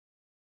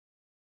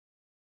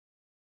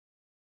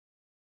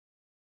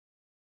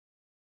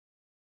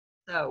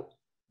So,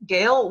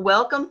 Gail,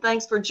 welcome.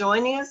 Thanks for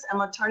joining us. I'm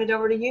going to turn it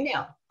over to you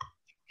now.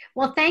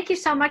 Well, thank you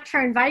so much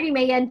for inviting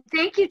me, and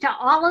thank you to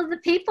all of the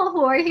people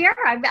who are here.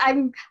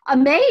 I'm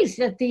amazed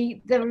at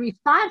the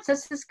response.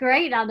 This is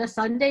great on a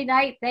Sunday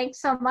night.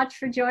 Thanks so much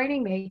for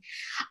joining me.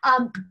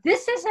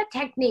 This is a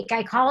technique.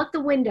 I call it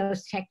the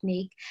Windows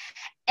technique,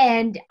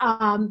 and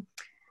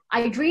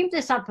I dreamed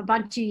this up a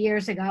bunch of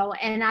years ago,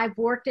 and I've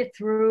worked it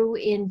through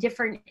in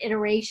different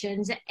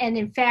iterations. And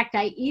in fact,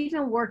 I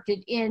even worked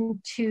it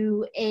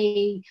into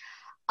a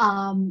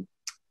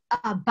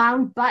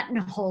bound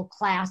buttonhole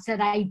class that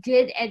I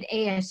did at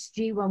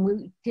ASG when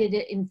we did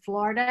it in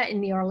Florida,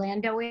 in the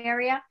Orlando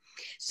area.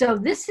 So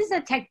this is a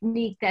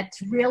technique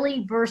that's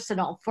really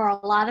versatile for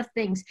a lot of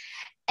things.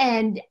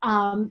 And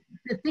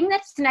the thing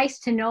that's nice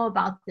to know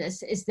about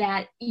this is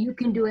that you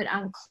can do it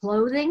on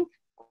clothing,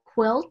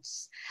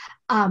 quilts,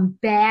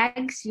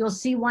 bags. You'll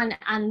see one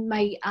on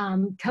my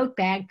tote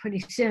bag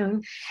pretty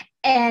soon.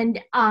 And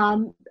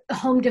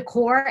home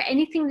decor,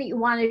 anything that you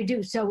want to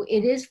do. So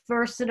it is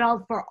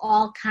versatile for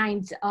all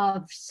kinds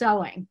of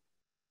sewing.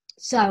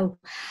 So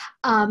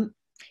now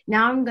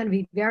I'm going to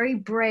be very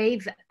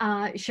brave,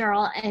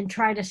 Cheryl, and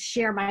try to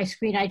share my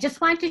screen. I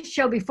just wanted to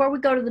show, before we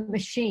go to the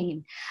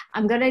machine,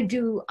 I'm going to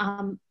do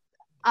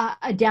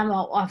a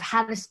demo of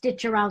how to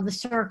stitch around the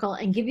circle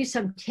and give you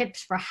some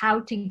tips for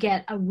how to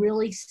get a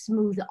really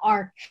smooth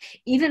arc,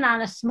 even on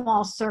a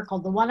small circle.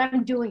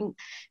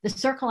 The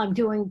circle I'm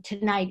doing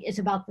tonight is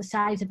about the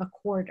size of a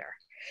quarter.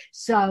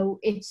 So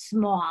it's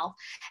small.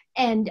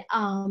 And,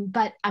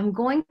 but I'm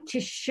going to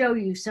show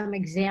you some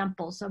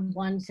examples of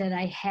ones that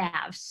I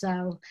have.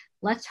 So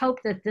let's hope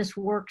that this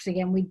works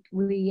again.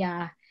 We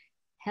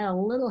had a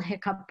little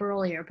hiccup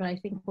earlier, but I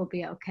think we'll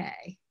be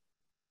okay.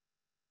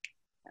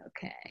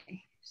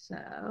 Okay.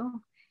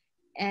 So,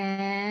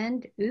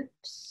 and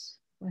oops,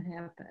 what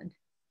happened?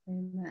 Wait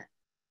a minute.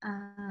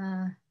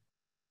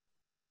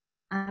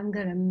 I'm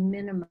going to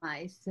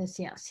minimize this.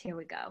 Yes, here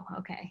we go.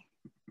 Okay.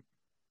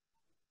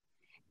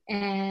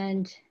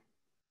 And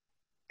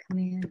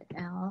Command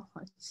L,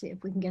 let's see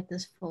if we can get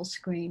this full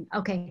screen.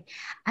 Okay,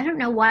 I don't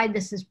know why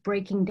this is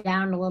breaking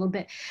down a little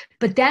bit,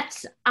 but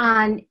that's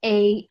on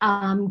a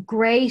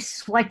gray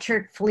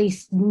sweatshirt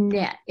fleece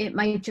knit. It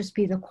might just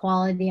be the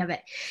quality of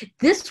it.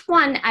 This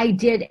one I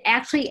did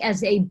actually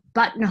as a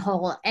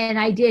buttonhole, and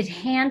I did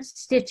hand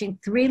stitching,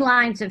 3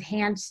 lines of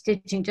hand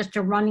stitching, just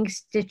a running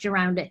stitch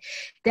around it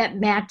that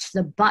matched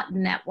the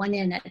button that went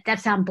in it.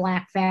 That's on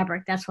black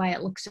fabric. That's why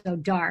it looks so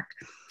dark.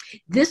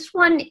 This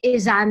one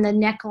is on the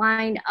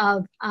neckline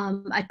of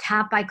a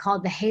top I call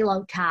the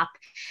halo top.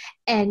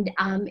 And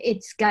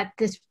it's got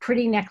this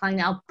pretty neckline.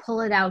 I'll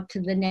pull it out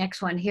to the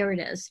next one. Here it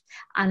is,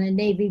 on a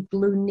navy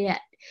blue knit.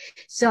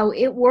 So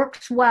it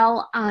works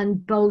well on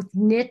both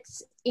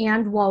knits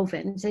and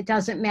wovens. It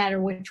doesn't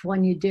matter which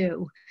one you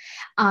do.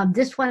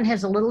 This one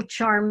has a little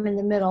charm in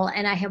the middle,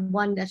 and I have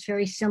one that's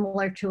very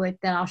similar to it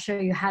that I'll show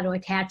you how to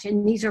attach.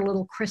 And these are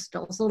little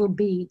crystals, little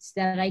beads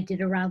that I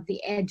did around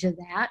the edge of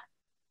that.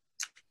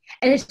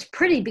 And it's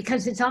pretty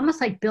because it's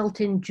almost like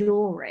built-in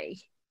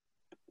jewelry.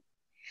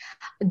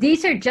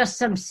 These are just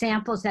some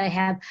samples that I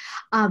have.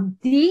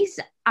 These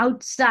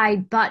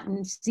outside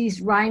buttons,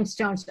 these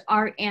rhinestones,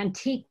 are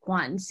antique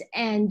ones.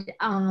 And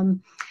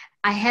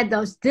I had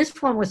those.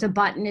 This one was a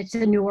button. It's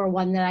a newer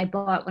one that I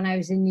bought when I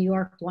was in New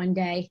York one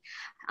day.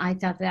 I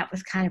thought that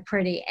was kind of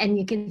pretty. And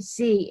you can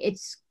see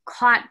it's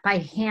caught by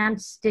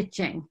hand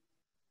stitching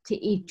to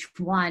each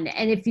one.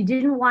 And if you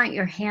didn't want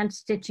your hand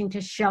stitching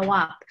to show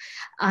up,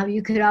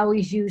 you could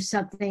always use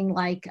something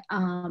like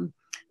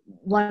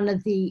one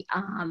of the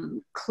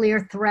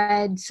clear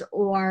threads,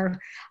 or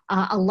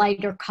a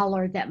lighter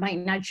color that might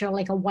not show,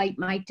 like a white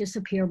might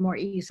disappear more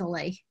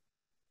easily.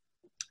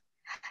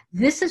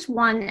 This is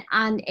one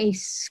on a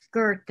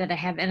skirt that I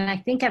have, and I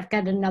think I've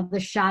got another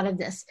shot of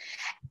this.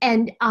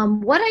 And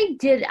what I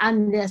did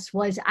on this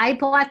was I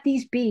bought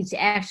these beads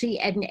actually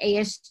at an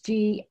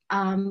ASG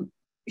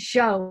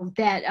show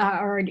that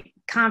or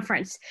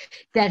conference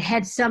that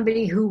had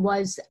somebody who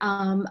was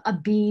a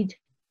bead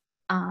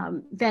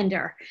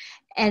vendor.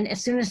 And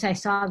as soon as I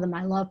saw them,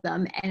 I loved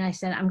them. And I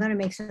said, I'm going to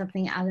make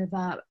something out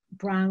of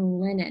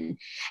brown linen.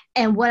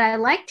 And what I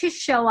like to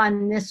show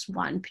on this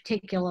one,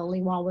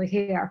 particularly while we're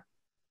here,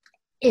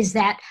 is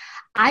that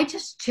I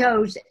just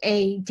chose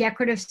a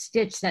decorative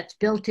stitch that's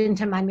built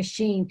into my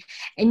machine.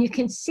 And you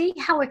can see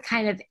how it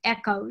kind of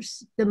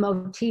echoes the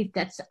motif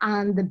that's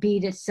on the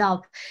bead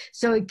itself.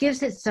 So it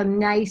gives it some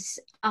nice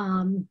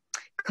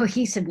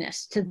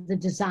cohesiveness to the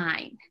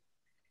design.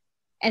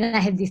 And I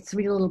have these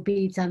 3 little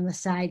beads on the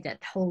side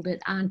that hold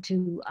it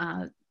onto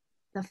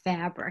the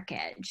fabric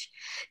edge.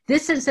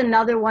 This is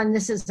another one.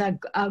 This is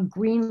a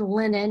green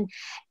linen.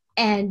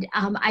 And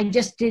I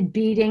just did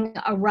beading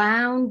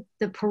around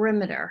the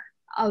perimeter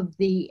of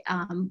the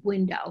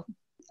window,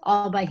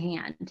 all by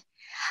hand.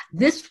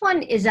 This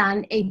one is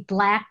on a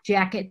black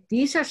jacket.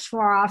 These are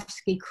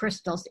Swarovski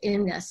crystals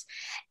in this.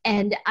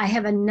 And I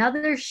have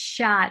another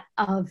shot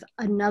of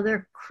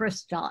another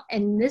crystal.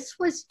 And this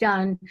was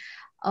done,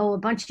 a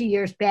bunch of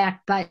years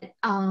back, but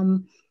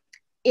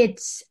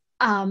it's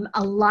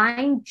a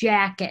lined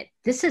jacket.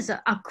 This is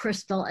a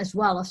crystal as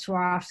well, a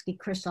Swarovski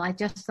crystal. I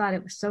just thought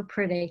it was so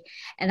pretty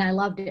and I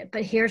loved it.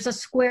 But here's a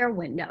square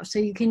window. So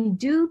you can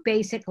do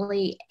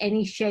basically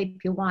any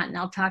shape you want. And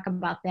I'll talk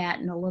about that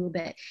in a little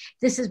bit.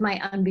 This is my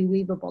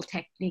unbeweavable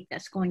technique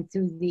that's going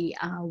through the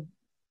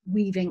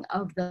weaving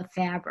of the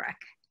fabric.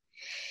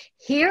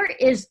 Here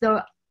is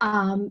the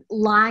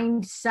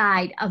lined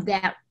side of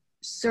that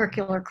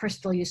circular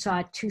crystal you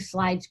saw 2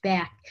 slides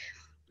back.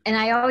 And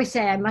I always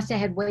say I must have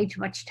had way too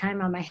much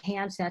time on my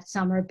hands that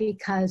summer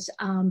because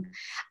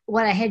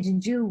what I had to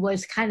do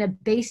was kind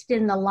of baste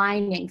in the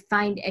lining,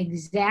 find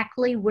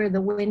exactly where the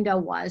window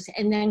was,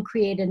 and then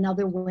create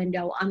another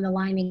window on the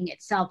lining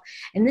itself.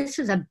 And this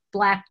is a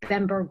black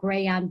Bemberg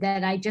rayon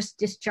that I just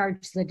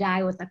discharged the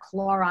dye with a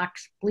Clorox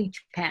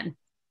bleach pen.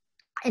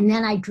 And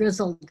then I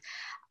drizzled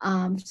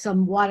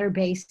some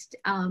water-based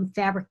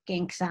fabric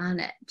inks on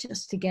it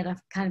just to get a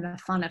kind of a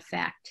fun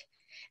effect.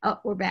 Oh,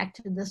 we're back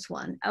to this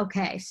one.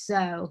 Okay,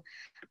 so,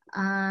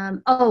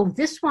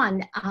 this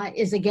one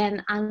is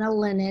again on a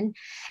linen,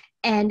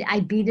 and I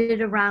beat it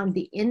around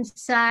the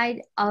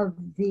inside of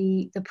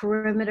the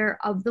perimeter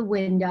of the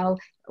window,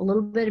 a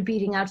little bit of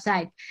beating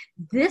outside.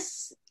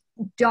 This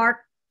dark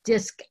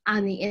disc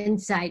on the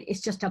inside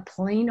is just a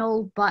plain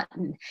old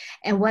button.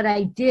 And what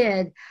I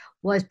did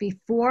was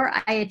before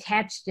I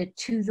attached it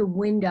to the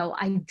window,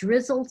 I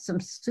drizzled some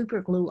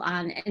super glue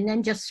on and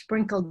then just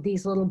sprinkled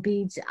these little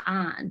beads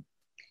on.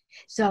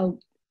 So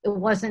it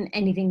wasn't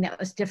anything that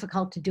was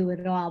difficult to do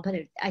at all, but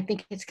I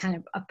think it's kind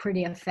of a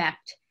pretty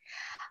effect.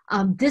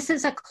 This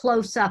is a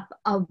close-up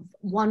of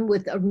one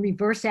with a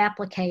reverse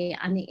applique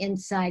on the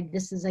inside.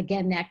 This is,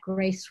 again, that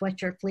gray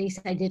sweatshirt fleece.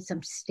 I did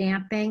some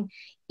stamping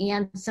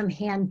and some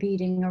hand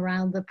beading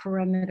around the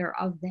perimeter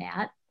of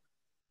that.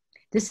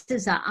 This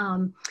is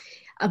a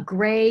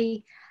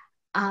gray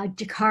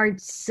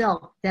jacquard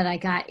silk that I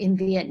got in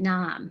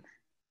Vietnam.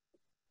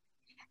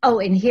 Oh,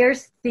 and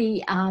here's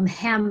the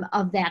hem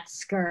of that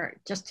skirt,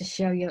 just to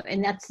show you.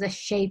 And that's the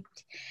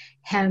shaped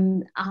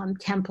hem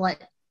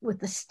template with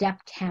the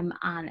stepped hem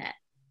on it.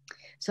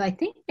 So I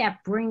think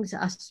that brings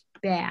us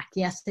back.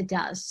 Yes, it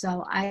does.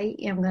 So I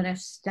am going to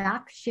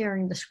stop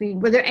sharing the screen.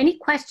 Were there any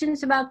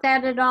questions about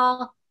that at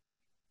all?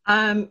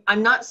 I'm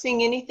not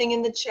seeing anything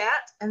in the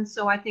chat, and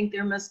so I think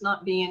there must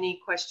not be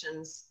any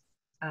questions.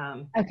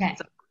 Okay.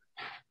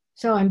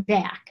 So I'm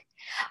back.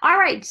 All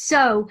right,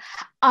 so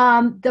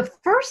the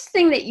first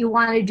thing that you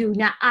want to do,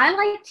 now I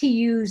like to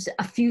use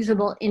a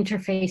fusible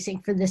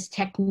interfacing for this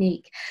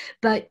technique,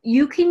 but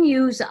you can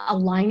use a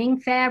lining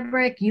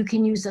fabric, you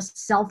can use a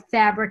self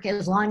fabric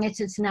as long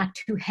as it's not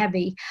too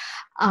heavy,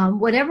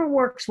 whatever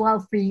works well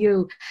for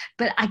you.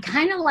 But I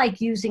kind of like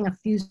using a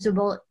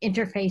fusible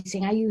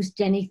interfacing. I use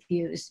Denny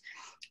Fuse,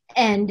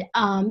 and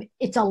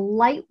it's a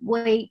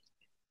lightweight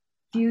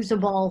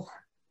fusible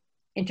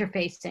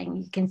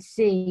interfacing. You can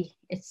see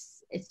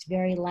it's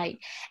very light.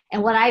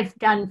 And what I've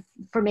done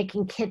for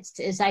making kits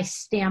is I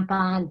stamp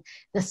on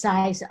the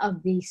size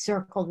of the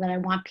circle that I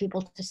want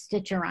people to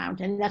stitch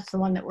around. And that's the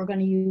one that we're going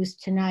to use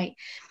tonight.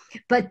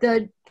 But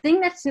the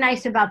thing that's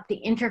nice about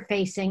the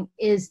interfacing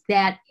is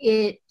that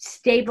it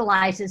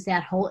stabilizes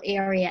that whole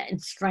area and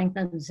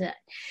strengthens it.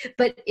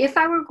 But if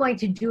I were going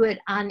to do it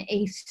on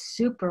a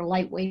super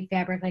lightweight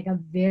fabric, like a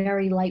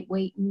very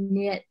lightweight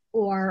knit,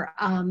 or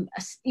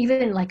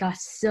even like a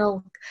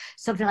silk,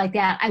 something like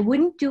that, I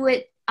wouldn't do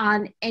it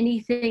on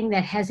anything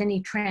that has any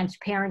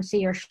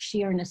transparency or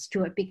sheerness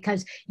to it,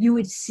 because you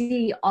would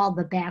see all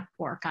the back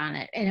work on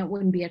it and it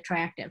wouldn't be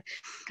attractive.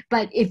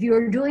 But if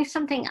you're doing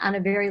something on a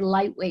very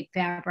lightweight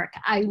fabric,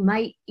 I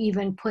might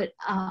even put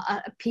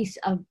a piece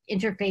of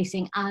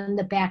interfacing on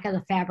the back of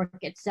the fabric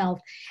itself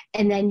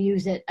and then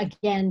use it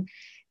again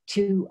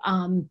to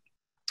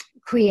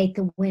create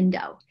the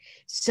window.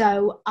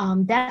 So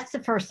that's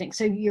the first thing.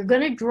 So you're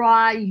going to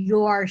draw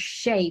your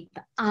shape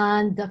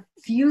on the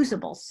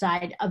fusible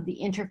side of the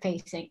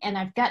interfacing. And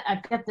I've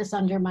got this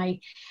under my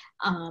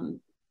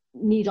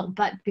needle,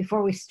 but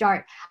before we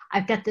start,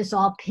 I've got this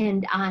all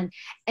pinned on.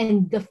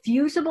 And the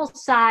fusible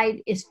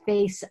side is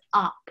face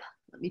up.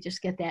 Let me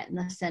just get that in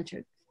the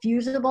center.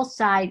 Fusible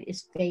side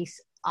is face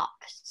up,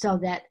 so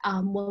that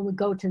when we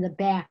go to the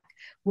back,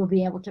 we'll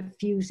be able to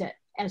fuse it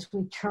as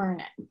we turn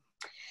it.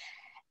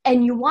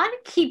 And you want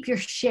to keep your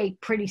shape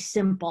pretty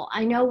simple.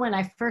 I know when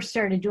I first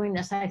started doing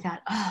this, I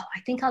thought, oh, I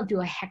think I'll do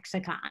a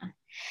hexagon.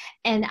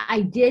 And I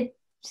did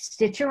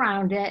stitch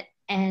around it,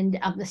 and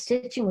the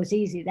stitching was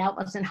easy. That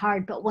wasn't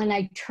hard. But when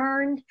I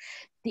turned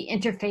the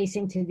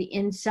interfacing to the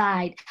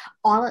inside,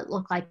 all it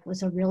looked like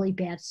was a really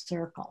bad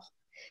circle.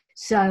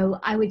 So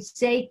I would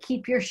say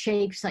keep your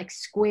shapes like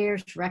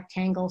squares,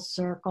 rectangles,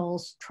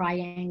 circles,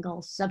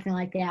 triangles, something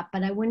like that.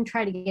 But I wouldn't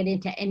try to get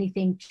into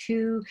anything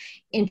too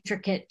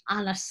intricate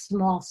on a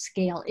small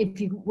scale.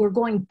 If you were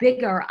going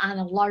bigger on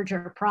a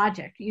larger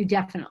project, you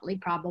definitely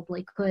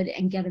probably could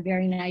and get a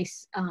very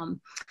nice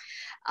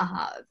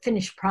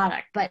finished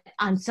product. But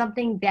on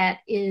something that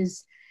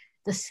is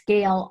the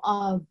scale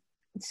of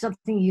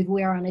something you'd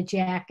wear on a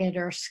jacket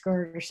or a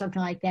skirt or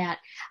something like that,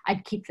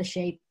 I'd keep the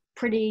shape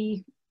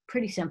pretty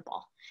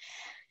simple.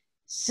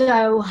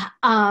 So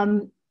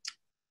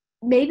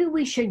maybe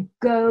we should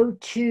go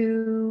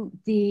to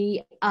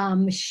the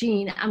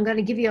machine. I'm going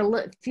to give you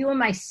a few of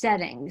my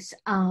settings.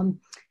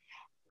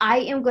 I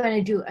am going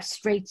to do a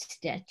straight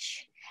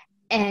stitch.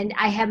 And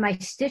I have my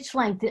stitch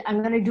length.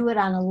 I'm going to do it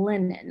on a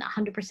linen,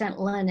 100%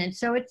 linen.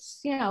 So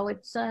it's, you know,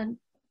 it's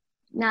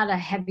not a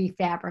heavy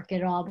fabric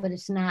at all, but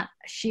it's not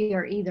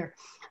sheer either.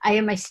 I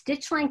have my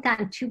stitch length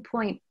on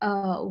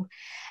 2.0.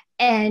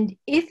 And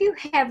if you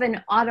have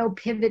an auto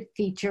pivot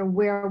feature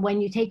where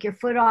when you take your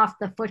foot off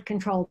the foot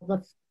control,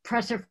 the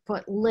presser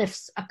foot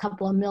lifts a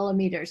couple of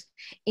millimeters,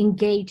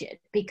 engage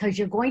it, because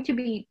you're going to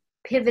be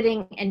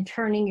pivoting and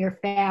turning your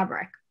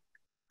fabric.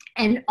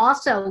 And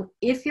also,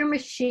 if your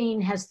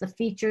machine has the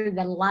feature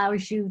that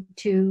allows you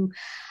to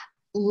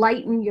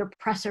lighten your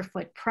presser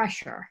foot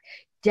pressure,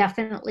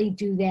 definitely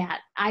do that.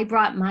 I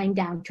brought mine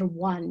down to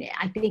 1.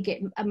 I think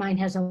mine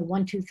has a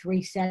 1, 2,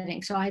 3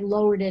 setting. So I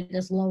lowered it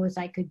as low as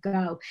I could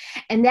go.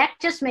 And that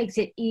just makes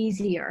it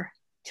easier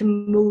to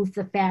move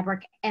the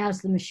fabric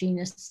as the machine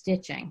is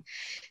stitching.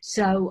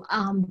 So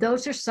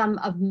those are some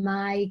of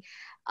my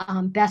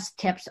best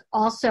tips.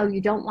 Also,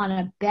 you don't want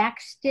to back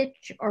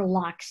stitch or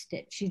lock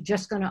stitch. You're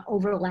just going to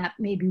overlap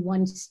maybe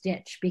 1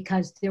 stitch,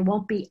 because there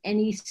won't be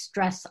any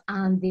stress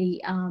on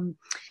the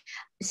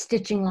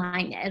stitching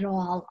line at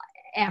all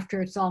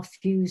after it's all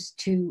fused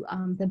to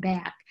the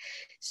back.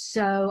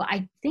 So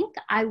I think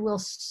I will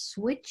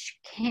switch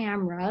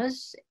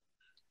cameras.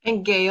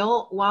 And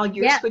Gail, while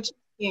you're Yeah. switching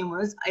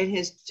cameras,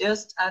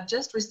 I've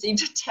just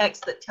received a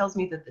text that tells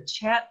me that the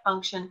chat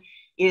function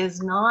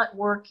is not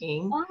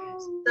working.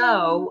 Oh.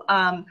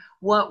 So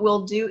what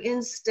we'll do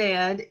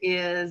instead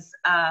is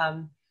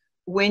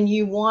when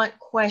you want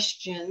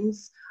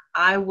questions,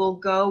 I will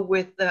go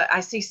with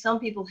I see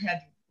some people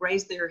have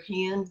raised their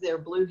hand, their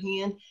blue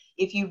hand.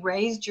 If you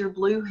raised your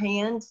blue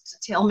hand to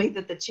tell me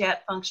that the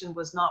chat function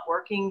was not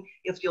working,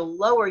 if you'll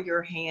lower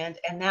your hand,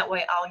 and that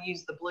way I'll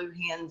use the blue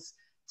hands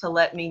to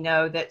let me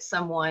know that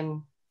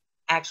someone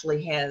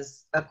actually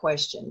has a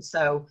question.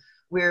 So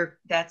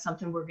that's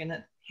something we're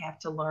gonna have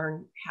to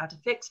learn how to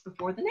fix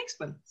before the next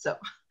one. So,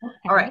 okay.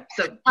 All right.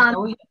 So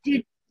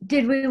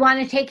did we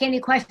want to take any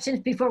questions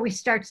before we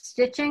start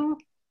stitching?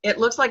 It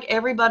looks like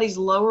everybody's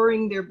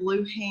lowering their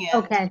blue hand.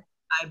 Okay.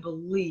 I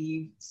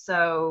believe.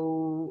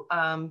 So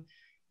why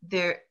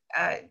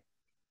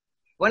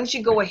don't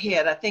you go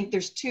ahead? I think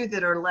there's 2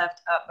 that are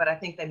left up, but I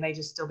think they may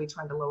just still be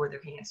trying to lower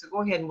their hands. So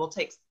go ahead and we'll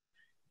take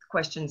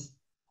questions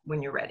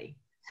when you're ready.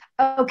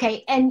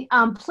 Okay, and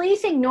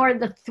please ignore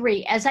the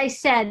 3. As I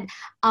said,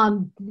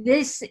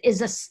 this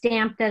is a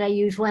stamp that I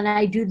use when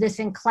I do this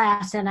in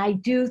class, and I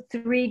do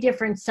 3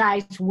 different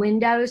size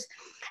windows.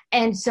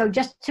 And so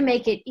just to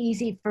make it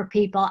easy for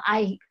people,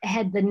 I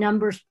had the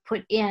numbers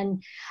put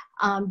in,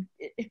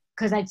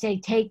 because I'd say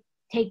take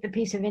the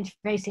piece of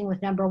interfacing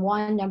with number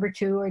 1, number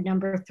 2, or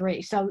number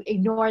 3. So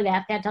ignore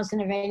that. That doesn't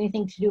have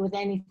anything to do with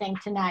anything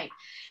tonight.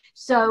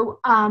 So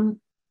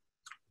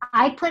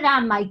I put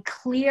on my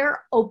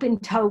clear open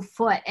toe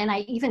foot, and I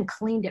even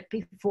cleaned it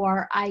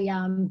before I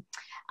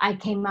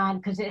came on,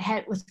 because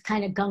it was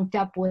kind of gunked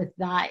up with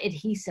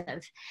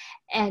adhesive.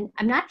 And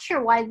I'm not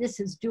sure why this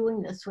is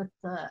doing this with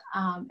the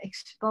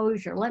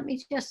exposure. Let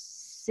me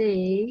just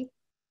see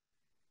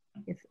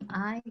if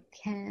I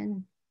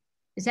can.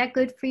 Is that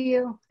good for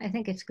you? I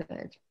think it's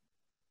good.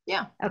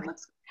 Yeah. Okay.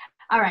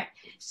 All right.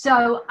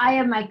 So I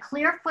have my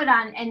clear foot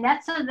on, and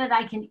that's so that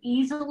I can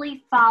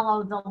easily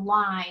follow the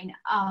line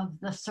of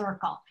the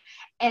circle.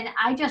 And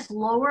I just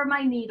lower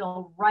my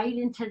needle right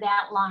into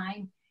that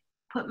line,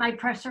 put my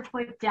presser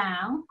foot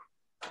down,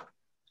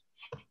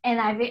 and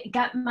I've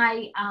got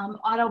my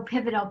auto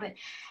pivot open.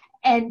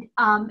 And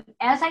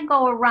as I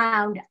go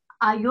around,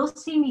 you'll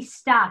see me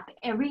stop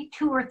every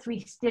 2 or 3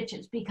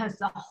 stitches, because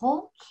the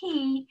whole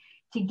key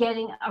to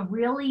getting a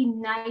really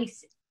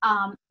nice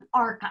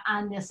arc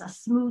on this, a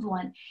smooth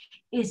one,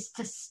 is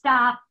to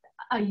stop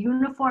a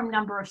uniform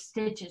number of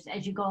stitches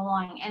as you go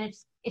along. And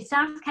it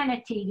sounds kind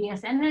of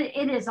tedious, and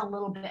it is a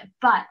little bit,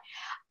 but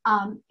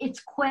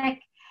it's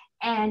quick.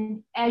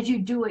 And as you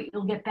do it,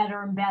 you'll get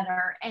better and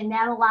better. And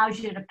that allows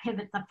you to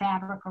pivot the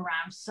fabric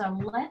around. So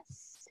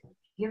let's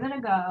give it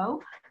a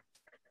go.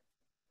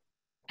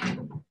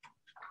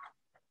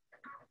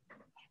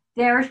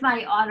 There's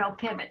my auto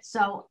pivot.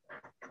 So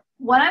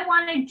what I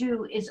want to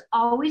do is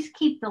always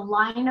keep the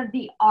line of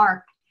the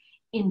arc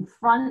in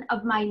front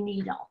of my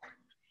needle.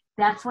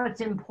 That's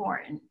what's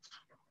important.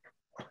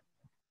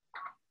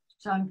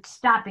 So I'm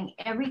stopping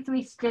every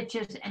 3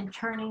 stitches and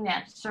turning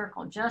that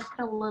circle just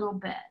a little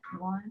bit.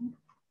 1,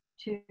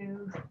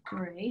 2,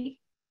 3.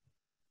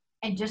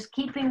 And just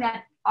keeping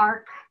that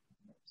arc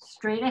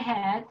straight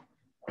ahead.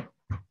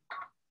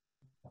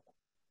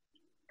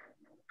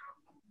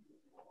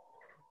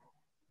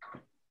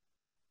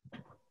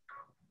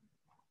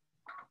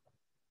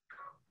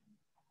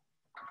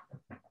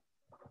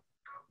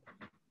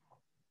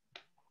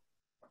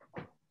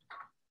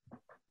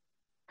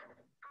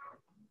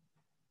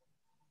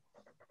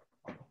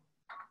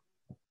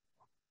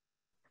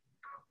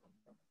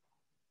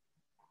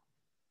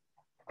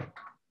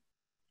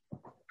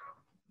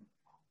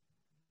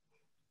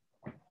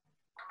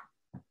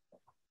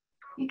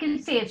 You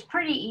can see it's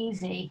pretty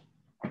easy.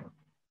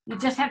 You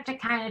just have to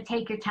kind of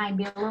take your time,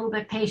 be a little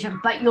bit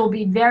patient, but you'll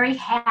be very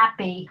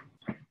happy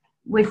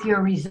with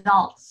your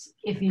results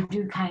if you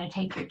do kind of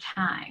take your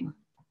time.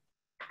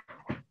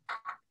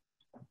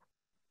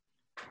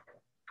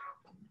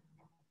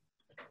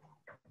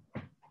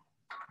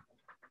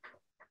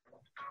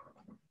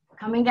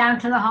 Coming down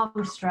to the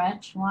home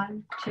stretch,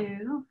 1,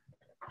 2,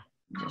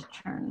 just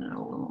turn it a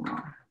little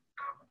more.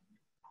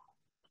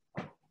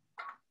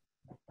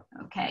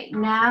 Okay,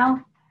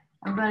 now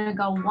I'm going to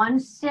go 1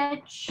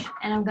 stitch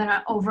and I'm going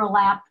to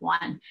overlap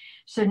 1.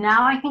 So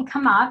now I can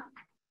come up.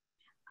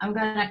 I'm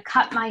going to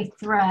cut my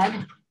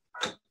thread.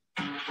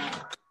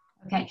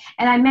 Okay,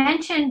 and I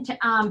mentioned to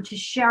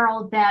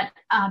Cheryl that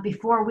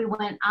before we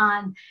went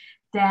on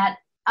that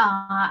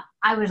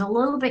I was a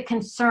little bit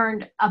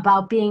concerned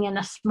about being in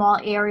a small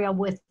area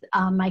with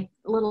my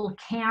little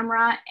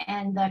camera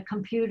and the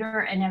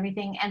computer and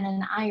everything and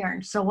an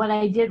iron. So what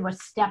I did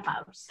was step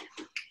outs.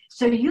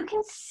 So you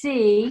can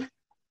see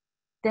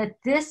that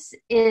this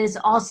is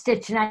all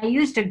stitched, and I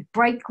used a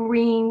bright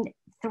green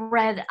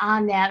thread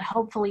on that.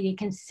 Hopefully you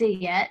can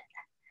see it.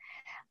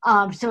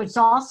 So it's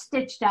all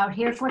stitched out.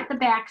 Here's what the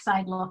back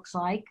side looks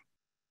like,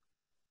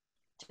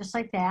 just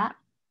like that.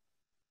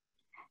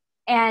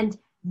 And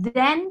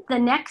then the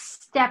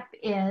next step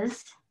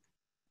is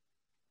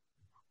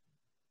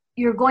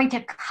you're going to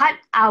cut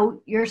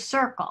out your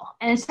circle.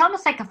 And it's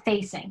almost like a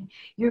facing.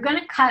 You're going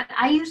to cut,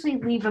 I usually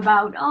leave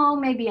about,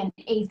 maybe an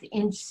 1/8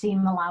 inch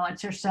seam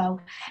allowance or so.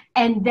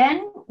 And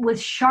then with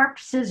sharp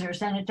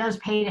scissors, and it does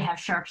pay to have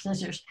sharp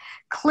scissors,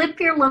 clip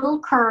your little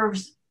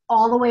curves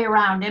all the way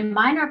around. And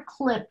mine are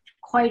clipped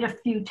quite a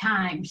few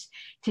times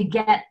to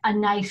get a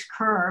nice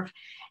curve.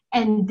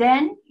 And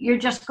then you're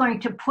just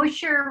going to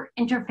push your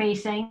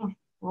interfacing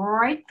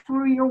right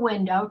through your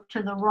window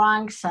to the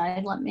wrong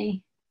side. Let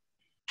me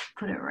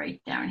put it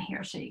right down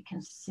here so you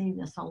can see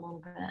this a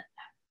little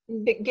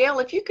bit. Gail,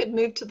 if you could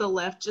move to the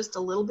left just a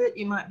little bit,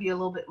 you might be a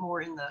little bit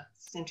more in the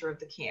center of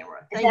the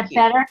camera. Is that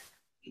better?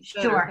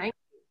 Sure. Thank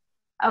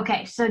you.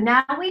 Okay, so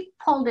now we've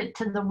pulled it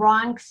to the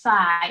wrong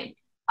side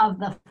of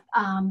the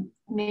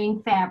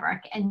main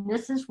fabric, and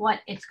this is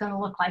what it's going to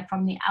look like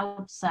from the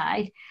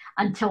outside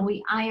until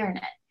we iron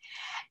it.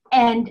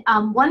 And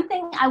one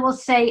thing I will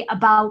say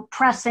about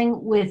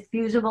pressing with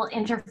fusible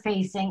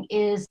interfacing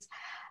is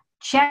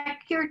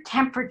check your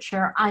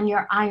temperature on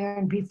your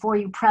iron before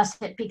you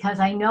press it, because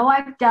I know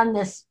I've done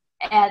this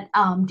at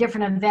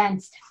different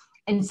events,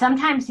 and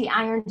sometimes the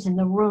irons in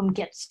the room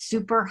get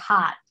super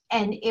hot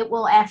and it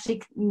will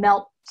actually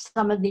melt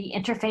some of the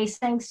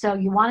interfacing. So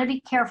you want to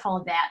be careful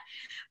of that.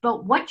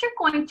 But what you're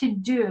going to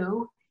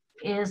do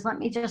is, let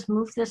me just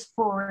move this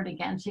forward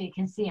again so you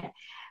can see it.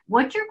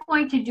 What you're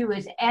going to do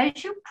is,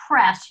 as you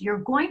press, you're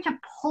going to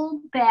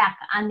pull back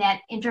on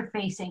that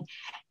interfacing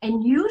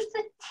and use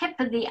the tip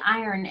of the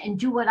iron and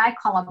do what I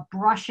call a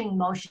brushing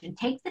motion.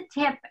 Take the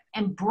tip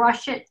and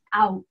brush it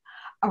out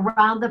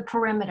around the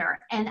perimeter.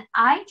 And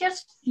I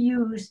just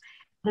fuse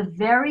the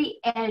very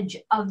edge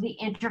of the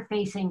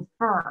interfacing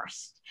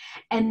first.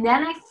 And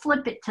then I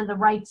flip it to the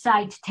right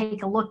side to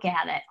take a look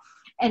at it.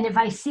 And if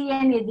I see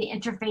any of the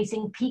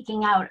interfacing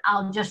peeking out,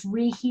 I'll just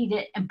reheat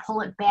it and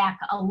pull it back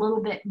a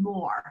little bit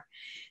more.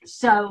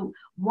 So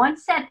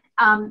once that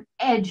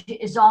edge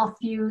is all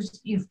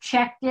fused, you've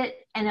checked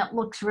it and it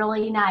looks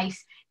really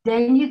nice,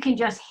 then you can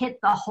just hit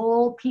the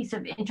whole piece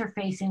of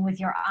interfacing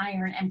with your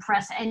iron and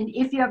press. And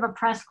if you have a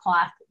press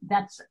cloth,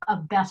 that's a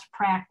best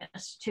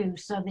practice too,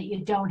 so that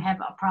you don't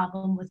have a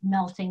problem with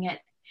melting it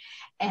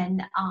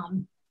and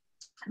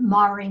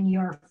marring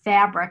your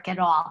fabric at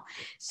all.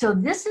 So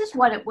this is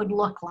what it would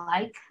look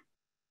like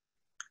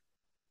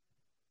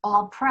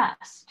all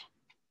pressed,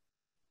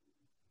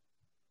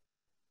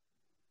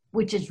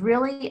 which is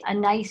really a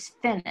nice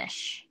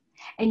finish.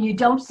 And you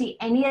don't see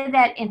any of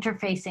that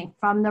interfacing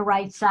from the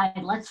right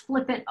side. Let's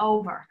flip it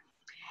over.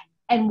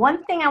 And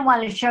one thing I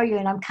want to show you,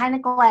 and I'm kind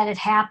of glad it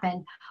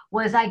happened,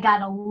 was I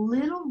got a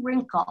little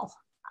wrinkle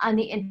on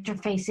the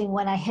interfacing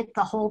when I hit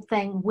the whole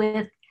thing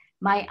with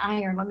my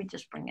iron. Let me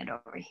just bring it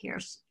over here.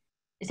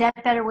 Is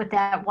that better with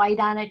that white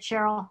on it,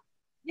 Cheryl?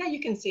 Yeah,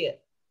 you can see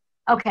it.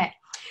 Okay.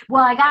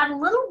 Well, I got a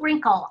little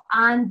wrinkle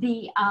on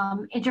the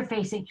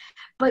interfacing,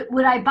 but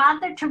would I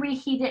bother to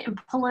reheat it and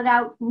pull it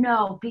out?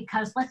 No,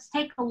 because let's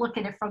take a look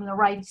at it from the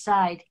right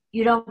side.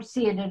 You don't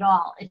see it at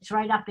all. It's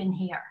right up in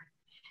here.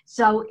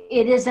 So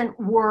it isn't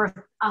worth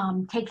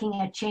taking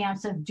a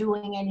chance of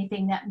doing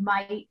anything that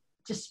might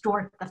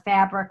distort the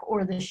fabric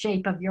or the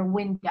shape of your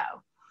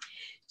window.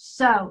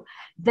 So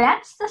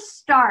that's the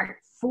start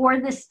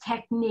for this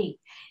technique.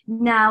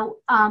 Now,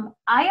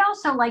 I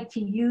also like to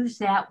use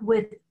that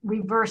with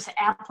reverse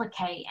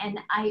applique. And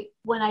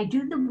when I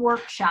do the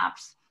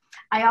workshops,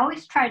 I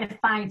always try to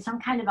find some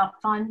kind of a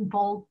fun,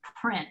 bold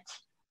print,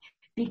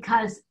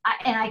 because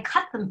I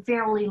cut them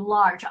fairly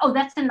large. Oh,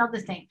 that's another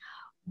thing.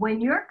 When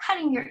you're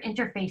cutting your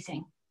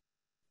interfacing,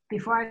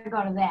 before I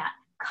go to that,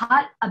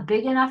 cut a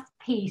big enough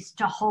piece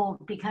to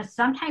hold, because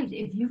sometimes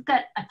if you've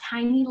got a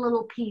tiny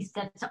little piece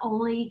that's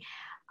only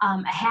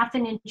a half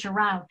an inch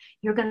around,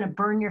 you're going to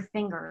burn your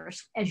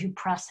fingers as you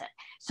press it.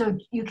 So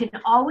you can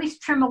always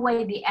trim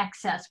away the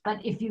excess,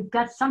 but if you've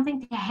got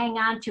something to hang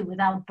on to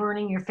without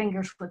burning your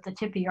fingers with the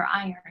tip of your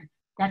iron,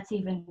 that's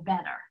even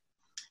better.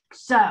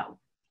 So,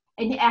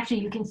 and actually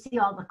you can see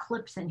all the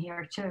clips in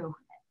here too,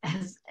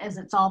 as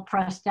it's all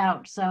pressed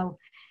out. So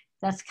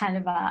that's kind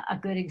of a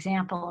good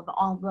example of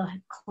all the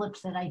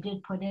clips that I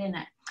did put in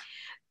it.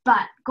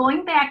 But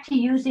going back to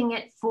using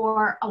it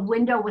for a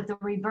window with a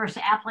reverse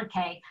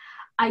applique,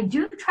 I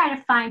do try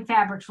to find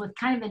fabrics with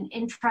kind of an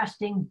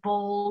interesting,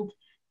 bold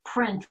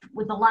print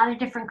with a lot of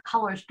different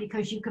colors,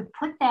 because you could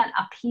put that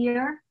up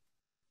here.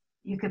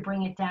 You could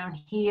bring it down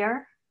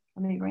here.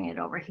 Let me bring it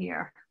over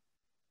here.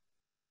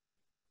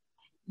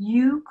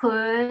 You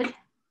could,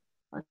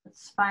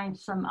 let's find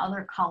some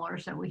other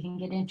colors that we can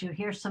get into.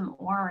 Here's some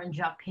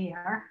orange up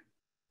here.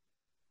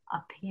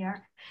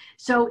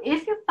 So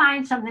if you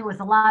find something with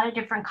a lot of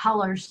different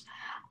colors,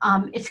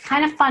 it's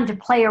kind of fun to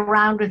play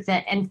around with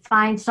it and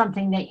find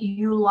something that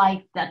you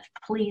like that's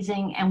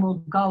pleasing and will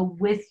go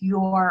with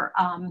your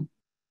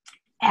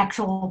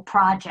actual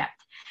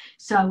project.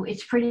 So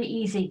it's pretty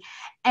easy.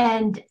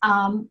 And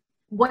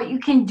what you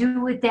can do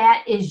with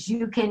that is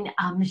you can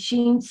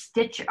machine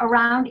stitch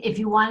around if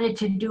you wanted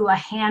to do a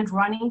hand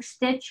running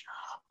stitch,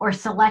 or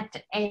select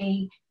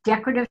a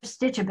decorative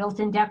stitch, a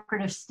built-in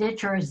decorative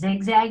stitch, or a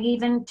zigzag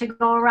even to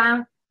go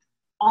around.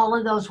 All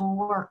of those will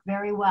work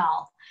very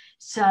well.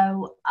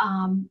 So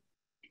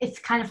it's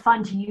kind of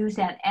fun to use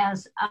that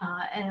as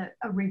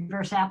a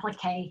reverse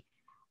applique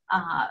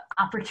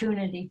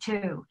opportunity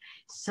too.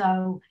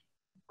 So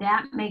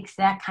that makes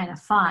that kind of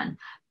fun.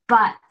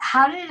 But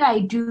how did I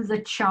do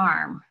the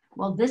charm?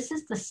 Well, this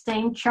is the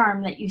same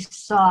charm that you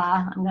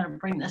saw. I'm going to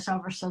bring this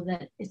over so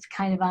that it's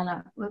kind of on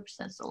a, whoops,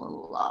 that's a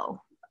little low,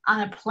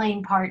 on a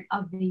plain part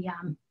of the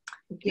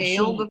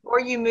Gail, machine. before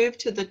you move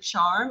to the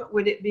charm,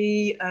 would it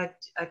be a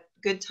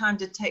good time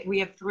to take, we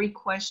have 3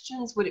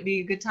 questions. Would it be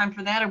a good time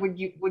for that, or would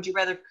you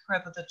rather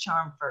cover the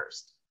charm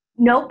first?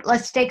 Nope,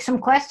 let's take some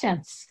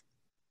questions.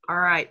 All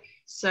right.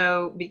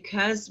 So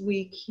because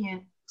we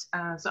can't,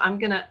 so I'm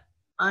going to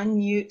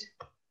unmute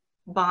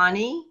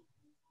Bonnie.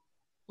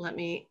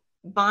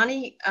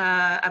 Bonnie,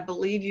 I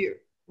believe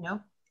no,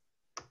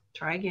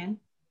 try again.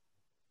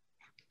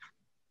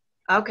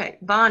 Okay,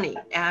 Bonnie,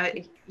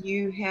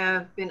 you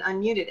have been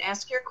unmuted.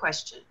 Ask your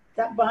question. Is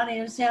that Bonnie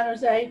in San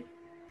Jose?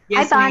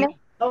 Yes, hi, Bonnie.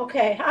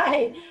 Okay,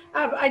 hi.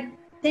 I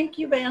think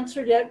you've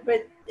answered it,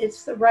 but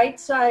it's the right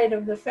side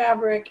of the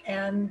fabric,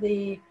 and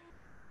the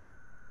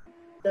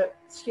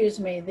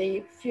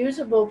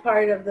fusible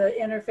part of the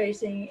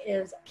interfacing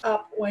is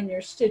up when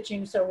you're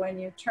stitching, so when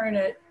you turn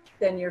it,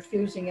 then you're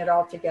fusing it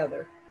all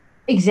together.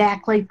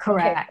 Exactly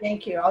correct. Okay,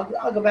 thank you.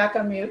 I'll go back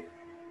on mute.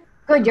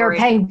 Good, you're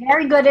paying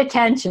very good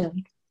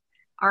attention.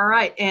 All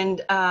right,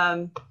 and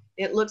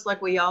it looks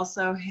like we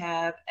also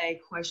have a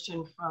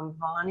question from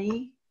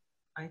Bonnie.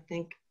 I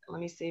think, let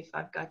me see if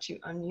I've got you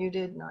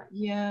unmuted. Not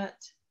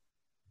yet.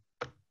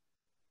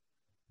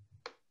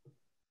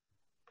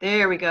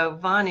 There we go,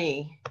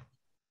 Bonnie.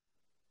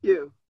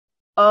 You.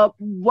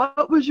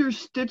 What was your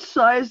stitch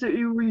size that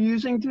you were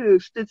using to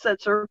stitch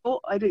that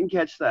circle? I didn't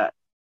catch that.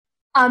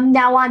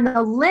 Now on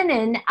the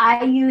linen,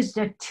 I used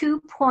a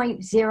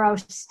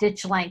 2.0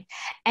 stitch length,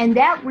 and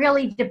that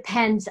really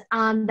depends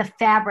on the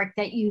fabric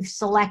that you've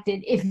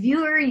selected. If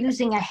you are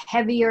using a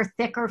heavier,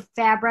 thicker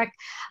fabric,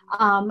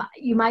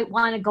 you might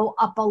want to go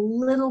up a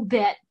little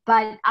bit,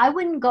 but I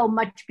wouldn't go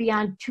much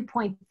beyond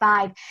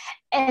 2.5.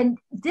 And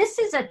this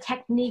is a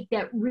technique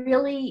that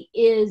really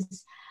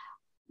is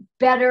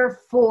better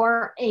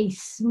for a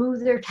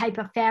smoother type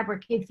of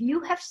fabric. If you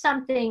have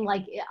something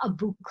like a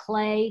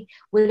boucle,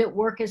 would it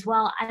work as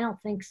well? I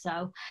don't think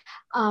so.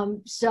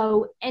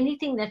 So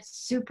anything that's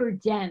super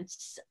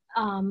dense,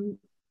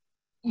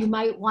 you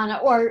might want to,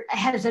 or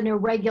has an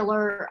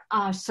irregular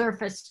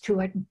surface to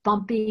it,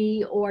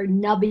 bumpy or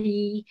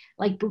nubby,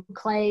 like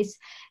boucles,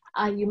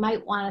 you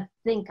might want to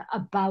think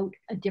about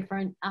a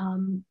different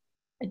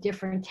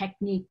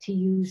technique to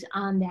use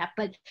on that.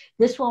 But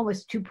this one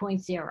was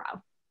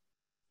 2.0.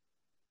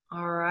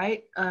 All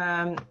right,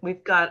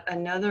 we've got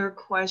another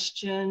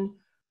question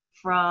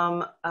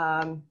from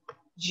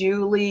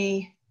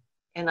Julie,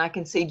 and I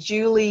can see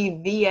Julia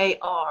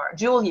VAR.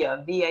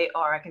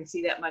 I can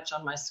see that much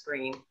on my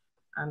screen.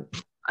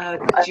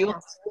 Julie,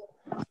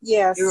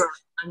 yes. You're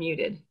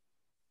unmuted.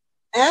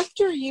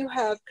 After you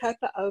have cut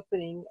the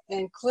opening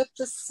and clipped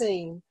the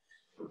seam,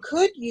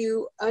 could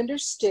you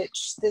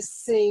understitch this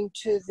seam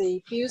to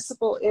the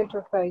fusible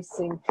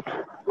interfacing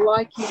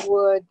like you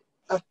would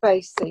a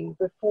facing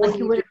before like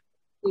you would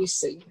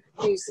fusing?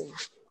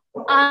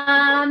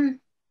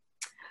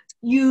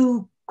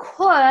 You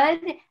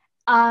could.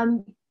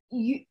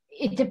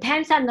 It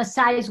depends on the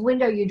size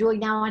window you're doing.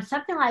 Now on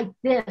something like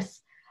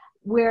this,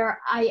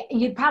 where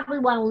you'd probably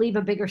want to leave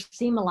a bigger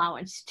seam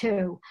allowance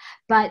too,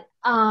 but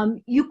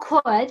you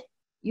could.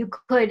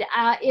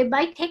 It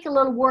might take a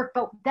little work,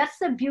 but that's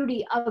the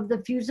beauty of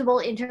the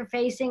fusible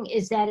interfacing,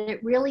 is that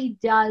it really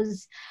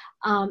does.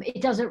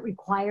 It doesn't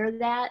require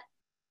that.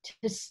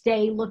 to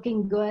stay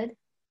looking good.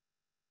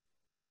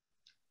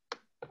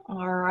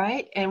 All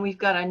right, and we've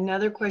got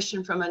another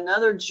question from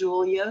another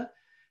Julia.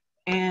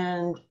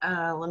 And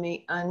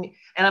and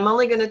I'm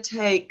only going to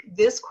take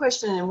this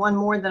question and one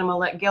more, then I'm going to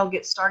let Gail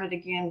get started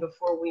again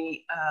before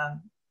we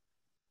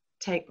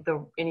take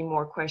any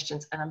more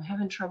questions. And I'm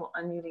having trouble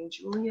unmuting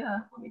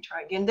Julia. Let me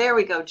try again. There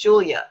we go,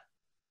 Julia.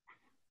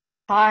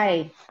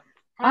 Hi.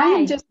 Hi.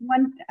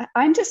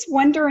 I'm just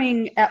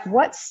wondering, at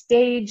what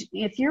stage,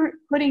 if you're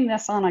putting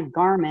this on a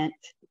garment,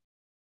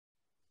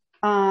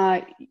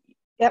 at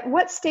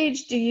what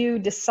stage do you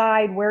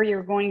decide where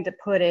you're going to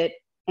put it?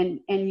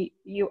 And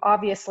you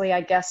obviously, I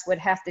guess, would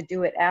have to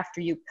do it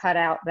after you cut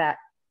out that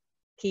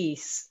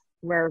piece,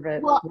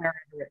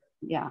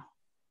 yeah.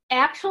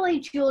 Actually,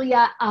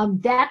 Julia,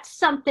 that's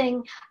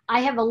something, I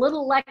have a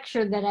little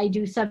lecture that I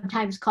do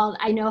sometimes called,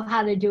 I Know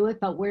How to Do It,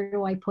 but Where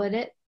Do I Put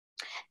It?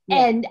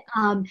 Yeah. And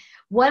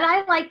what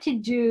I like to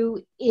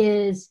do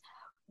is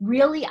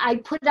really, I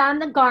put on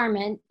the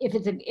garment,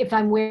 if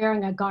I'm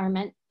wearing a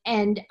garment,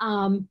 and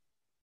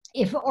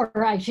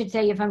or I should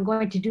say, if I'm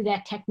going to do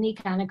that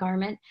technique on a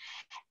garment,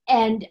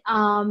 and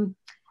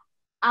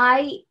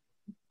I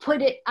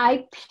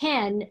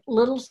pin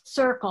little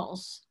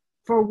circles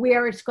for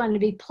where it's going to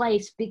be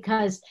placed,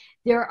 because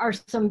there are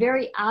some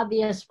very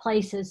obvious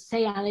places,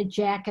 say on a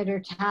jacket or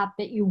top,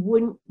 that you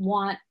wouldn't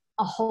want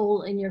a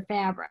hole in your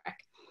fabric.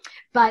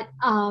 But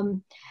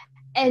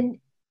and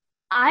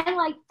I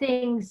like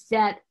things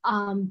that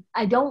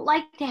I don't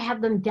like to have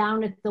them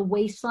down at the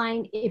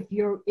waistline if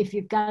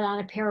you've got on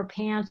a pair of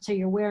pants or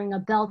you're wearing a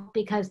belt,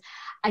 because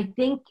I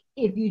think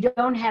if you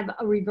don't have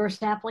a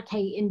reverse applique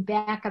in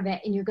back of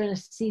it and you're going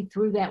to see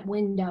through that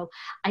window,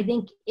 I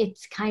think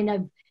it's kind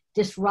of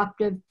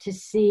disruptive to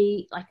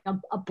see like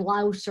a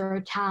blouse or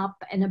a top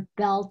and a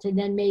belt, and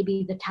then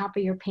maybe the top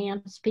of your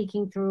pants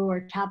peeking through,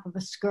 or top of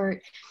a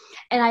skirt.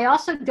 And I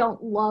also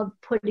don't love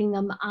putting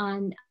them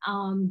on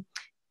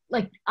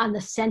like on the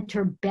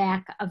center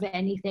back of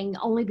anything,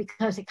 only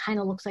because it kind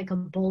of looks like a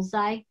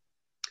bullseye.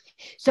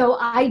 So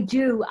I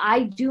do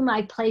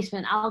my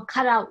placement. I'll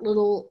cut out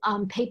little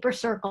paper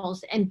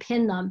circles and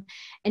pin them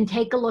and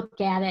take a look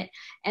at it.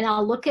 And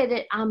I'll look at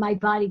it on my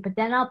body, but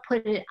then I'll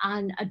put it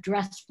on a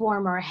dress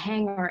form or a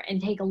hanger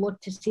and take a look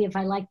to see if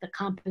I like the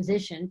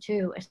composition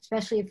too,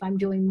 especially if I'm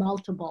doing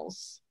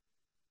multiples.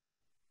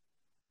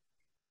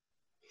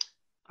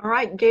 All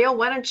right, Gail,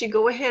 why don't you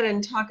go ahead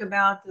and talk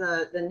about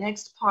the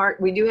next part.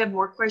 We do have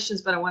more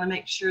questions, but I want to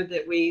make sure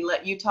that we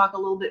let you talk a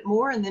little bit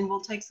more, and then we'll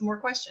take some more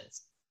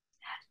questions.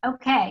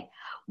 Okay.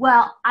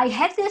 Well, I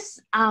had this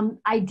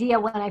idea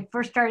when I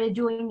first started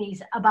doing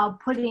these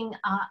about putting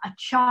a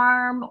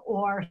charm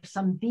or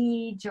some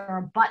beads or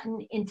a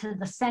button into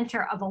the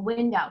center of a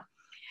window.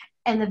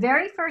 And the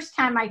very first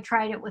time I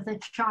tried it with a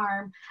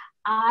charm,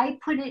 I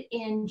put it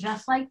in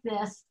just like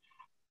this.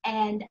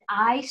 And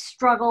I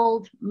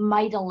struggled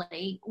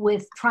mightily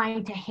with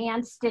trying to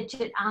hand stitch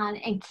it on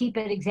and keep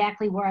it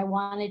exactly where I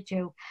wanted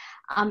to.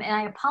 And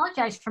I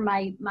apologize for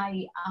my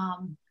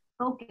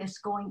focus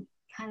going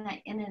kind of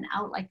in and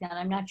out like that.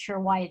 I'm not sure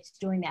why it's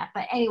doing that.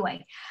 But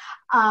anyway,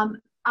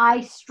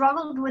 I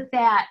struggled with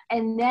that.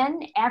 And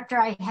then after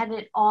I had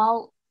it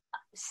all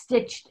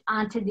stitched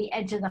onto the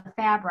edge of the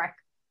fabric,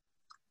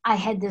 I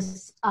had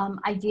this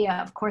idea,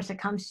 of course it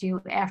comes to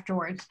you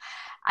afterwards.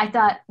 I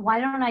thought,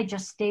 why don't I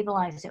just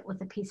stabilize it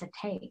with a piece of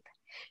tape?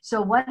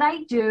 So what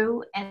I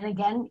do, and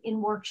again in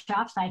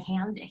workshops, I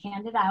hand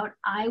it out,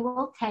 I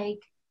will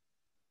take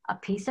a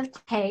piece of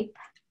tape,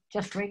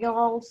 just regular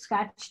old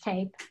Scotch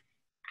tape,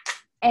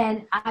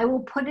 and I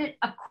will put it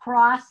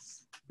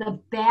across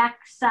the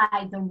back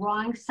side, the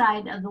wrong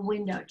side of the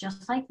window,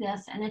 just like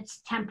this, and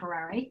it's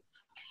temporary.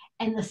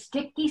 And the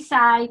sticky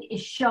side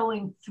is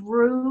showing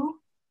through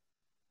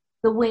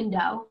the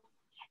window.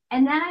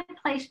 And then I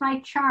place my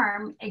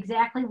charm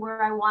exactly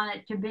where I want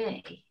it to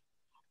be.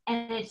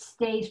 And it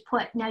stays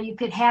put. Now you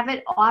could have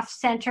it off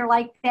center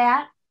like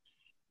that.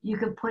 You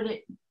could put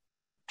it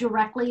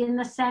directly in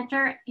the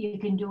center. You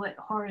can do it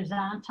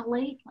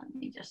horizontally. Let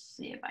me just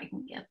see if I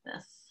can get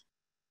this.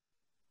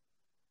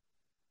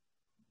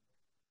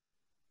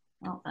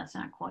 Well, that's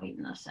not quite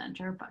in the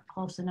center, but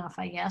close enough,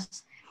 I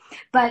guess.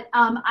 But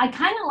I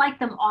kind of like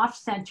them off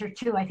center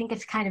too. I think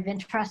it's kind of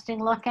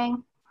interesting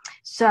looking.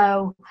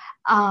 So,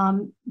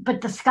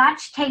 but the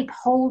Scotch tape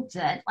holds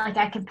it, like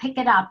I can pick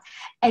it up,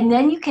 and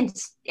then you can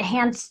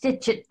hand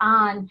stitch it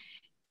on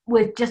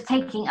with just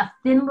taking a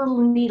thin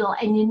little needle,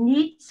 and you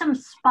need some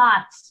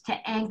spots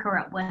to anchor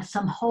it with,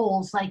 some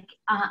holes like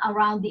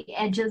around the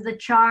edge of the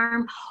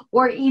charm,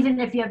 or even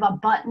if you have a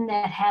button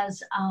that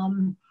has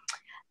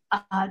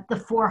the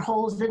 4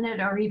 holes in it,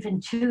 or even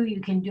 2,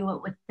 you can do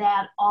it with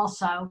that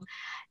also,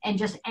 and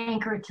just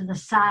anchor it to the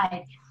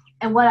side.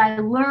 And what I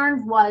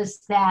learned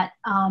was that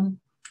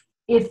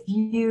if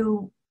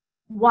you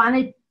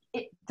wanted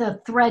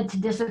the thread to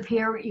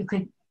disappear, you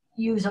could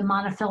use a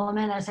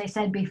monofilament, as I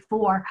said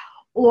before,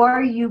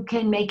 or you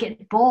can make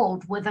it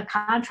bold with a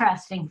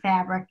contrasting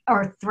fabric,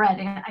 or thread,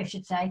 I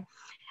should say.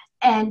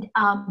 and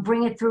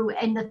bring it through.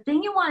 And the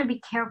thing you want to be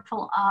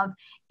careful of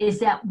is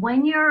that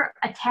when you're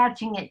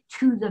attaching it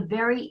to the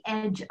very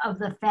edge of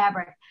the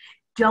fabric,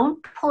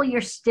 don't pull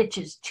your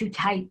stitches too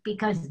tight,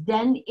 because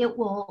then it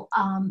will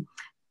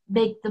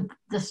make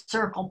the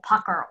circle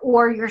pucker,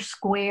 or your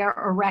square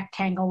or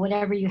rectangle,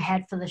 whatever you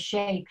had for the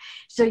shape.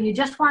 So you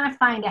just want to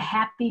find a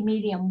happy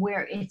medium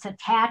where it's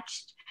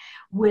attached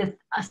with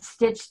a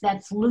stitch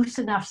that's loose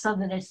enough so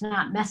that it's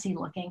not messy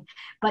looking,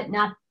 but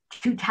not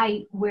too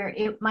tight where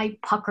it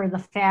might pucker the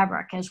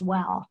fabric as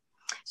well.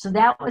 So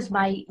that was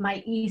my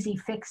easy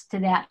fix to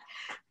that.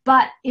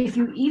 But if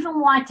you even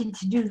wanted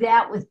to do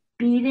that with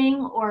beading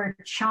or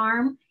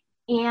charm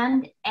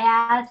and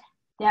add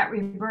that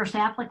reverse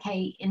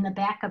applique in the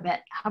back of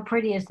it, how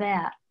pretty is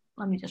that?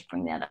 Let me just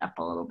bring that up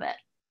a little bit.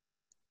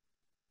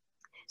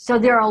 So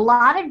there are a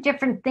lot of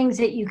different things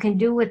that you can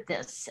do with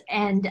this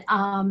and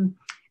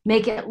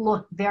make it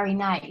look very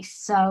nice.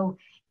 So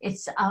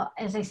it's,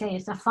 as I say,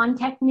 it's a fun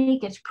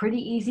technique. It's pretty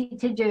easy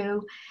to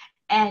do.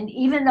 And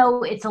even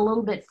though it's a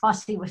little bit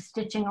fussy with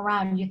stitching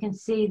around, you can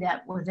see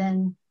that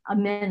within a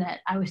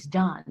minute I was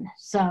done.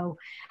 So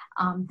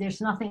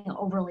there's nothing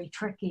overly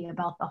tricky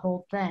about the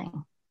whole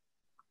thing.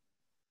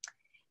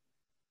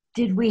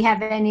 Did we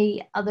have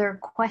any other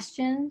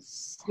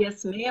questions?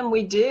 Yes, ma'am,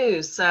 we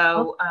do.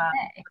 So,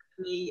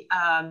 okay.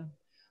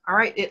 All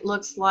right, it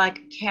looks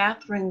like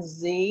Catherine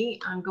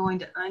Z. I'm going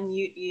to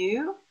unmute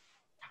you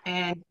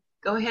and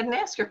go ahead and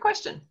ask your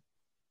question.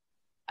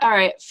 All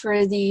right,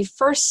 for the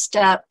first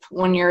step,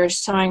 when you're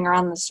sewing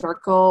around the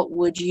circle,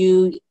 would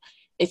you,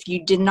 if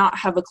you did not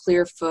have a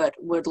clear foot,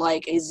 would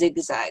like a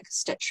zigzag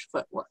stitch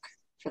footwork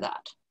for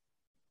that?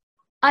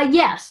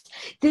 Yes.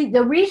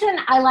 The reason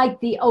I like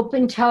the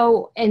open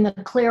toe and the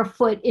clear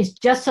foot is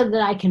just so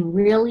that I can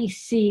really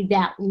see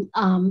that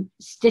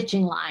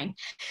stitching line.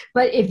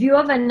 But if you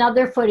have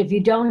another foot, if you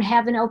don't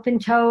have an open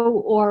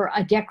toe or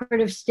a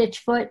decorative stitch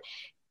foot,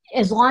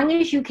 as long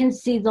as you can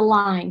see the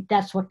line,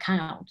 that's what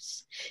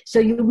counts. So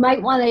you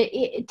might want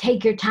to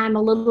take your time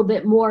a little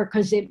bit more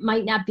because it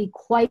might not be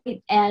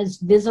quite as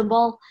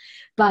visible,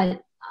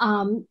 but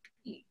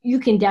you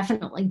can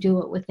definitely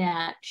do it with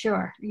that.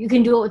 Sure. You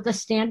can do it with the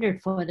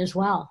standard foot as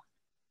well.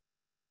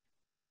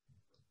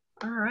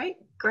 All right,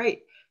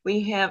 great. We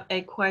have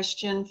a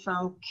question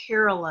from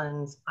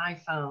Carolyn's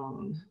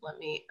iPhone. Let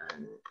me,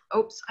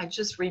 oops, I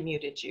just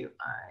remuted you.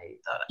 I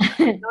thought,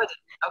 no, I didn't.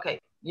 Okay,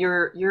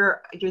 you're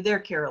there,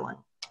 Carolyn.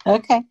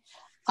 Okay.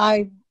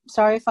 I'm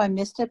sorry if I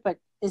missed it, but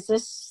is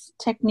this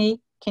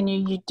technique, can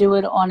you do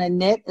it on a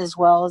knit as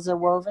well as a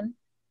woven?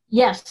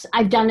 Yes,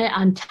 I've done it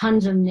on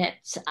tons of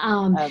knits,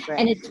 and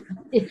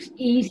it's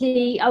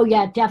easy. Oh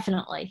yeah,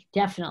 definitely.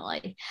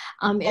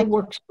 It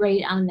works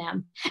great on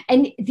them.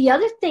 And the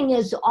other thing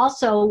is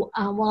also,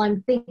 while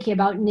I'm thinking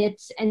about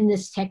knits and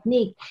this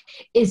technique,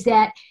 is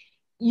that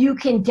you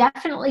can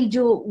definitely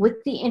do it with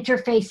the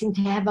interfacing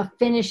to have a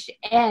finished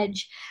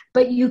edge,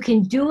 but you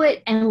can do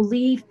it and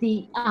leave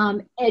the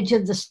edge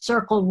of the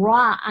circle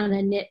raw on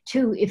a knit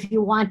too if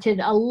you wanted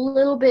a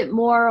little bit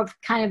more of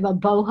kind of a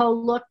boho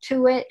look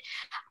to it.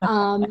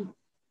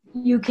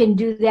 You can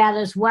do that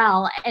as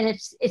well, and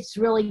it's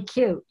really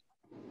cute.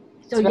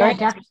 So yeah,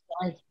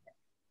 definitely.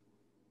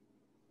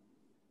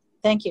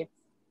 Thank you.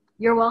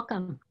 You're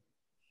welcome.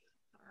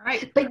 All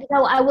right. But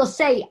I will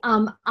say,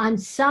 on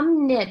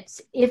some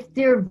knits, if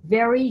they're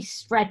very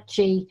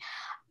stretchy,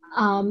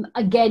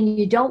 again,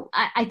 you don't,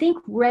 I think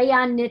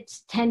rayon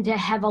knits tend to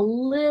have a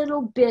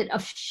little bit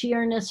of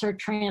sheerness or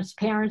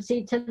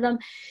transparency to them.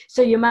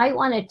 So you might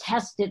want to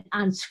test it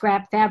on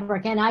scrap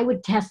fabric. And I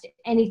would test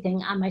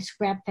anything on my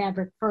scrap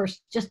fabric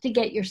first, just to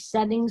get your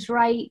settings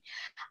right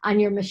on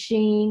your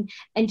machine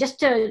and just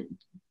to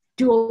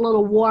do a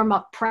little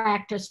warm-up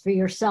practice for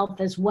yourself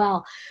as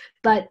well.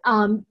 But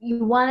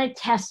you want to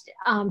test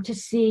to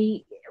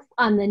see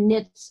on the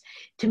knits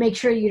to make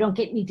sure you don't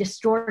get any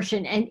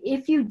distortion. And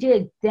if you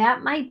did,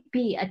 that might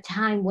be a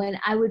time when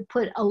I would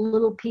put a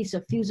little piece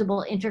of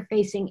fusible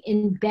interfacing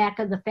in back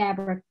of the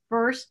fabric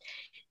first,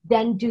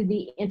 then do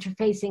the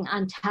interfacing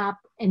on top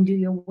and do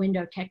your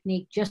window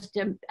technique just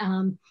to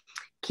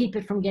keep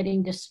it from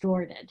getting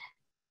distorted.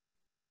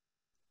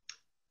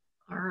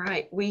 All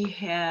right, we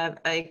have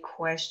a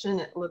question,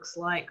 it looks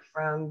like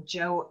from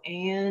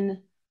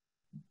Joanne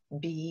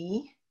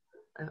B.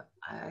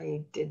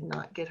 I did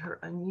not get her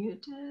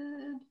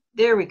unmuted.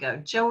 There we go,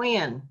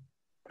 Joanne.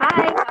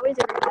 Hi, how is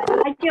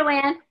everybody? Hi,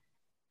 Joanne.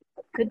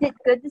 Good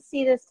to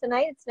see this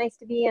tonight. It's nice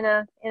to be in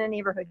a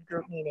neighborhood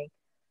group meeting.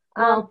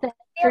 Well, thanks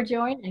for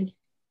joining.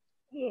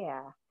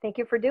 Yeah, thank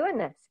you for doing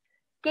this.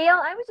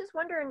 Gail, I was just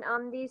wondering,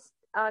 these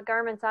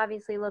garments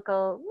obviously look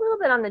a little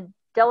bit on the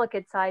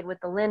delicate side with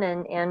the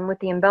linen and with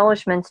the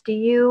embellishments. Do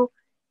you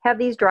have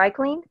these dry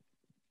cleaned?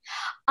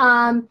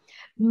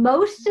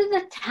 Most of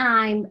the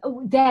time,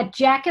 that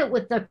jacket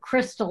with the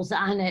crystals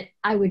on it,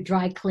 I would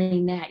dry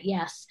clean that,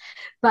 yes.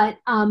 But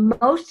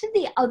most of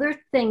the other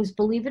things,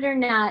 believe it or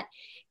not,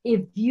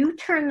 if you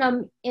turn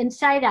them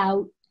inside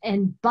out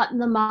and button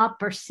them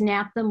up or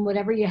snap them,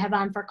 whatever you have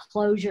on for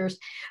closures,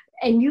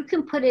 and you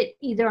can put it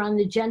either on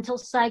the gentle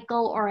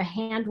cycle or a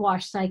hand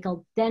wash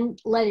cycle, then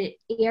let it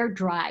air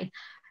dry.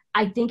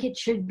 I think it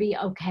should be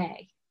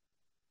okay.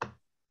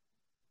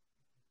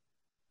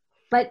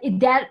 But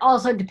that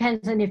also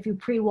depends on if you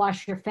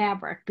pre-wash your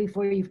fabric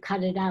before you've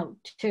cut it out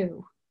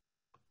too.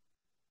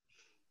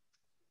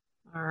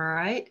 All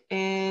right,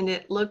 and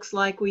it looks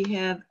like we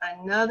have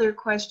another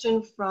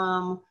question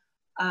from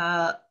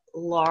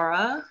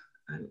Laura.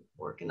 I'm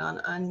working on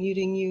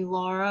unmuting you,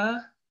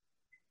 Laura.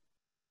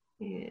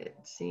 It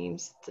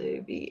seems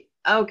to be,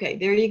 okay,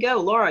 there you go.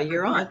 Laura,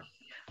 you're on.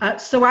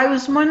 So I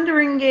was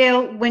wondering,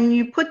 Gail, when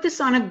you put this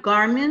on a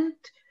garment,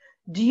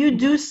 do you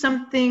do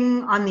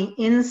something on the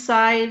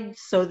inside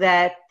so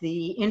that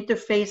the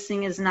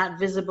interfacing is not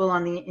visible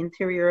on the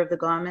interior of the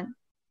garment?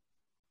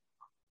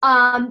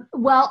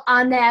 Well,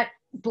 on that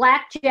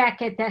black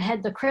jacket that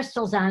had the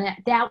crystals on it,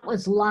 that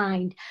was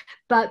lined.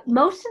 But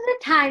most of the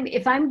time,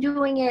 if I'm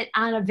doing it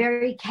on a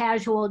very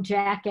casual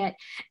jacket,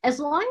 as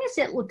long as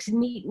it looks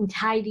neat and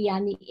tidy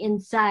on the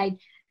inside,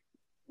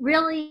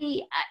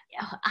 really,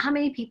 how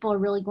many people are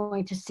really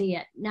going to see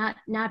it? Not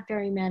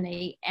very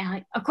many.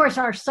 And of course,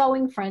 our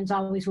sewing friends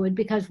always would,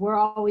 because we're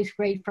always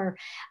great for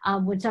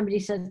when somebody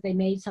says they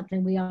made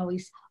something, we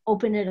always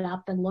open it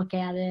up and look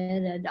at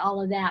it and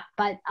all of that.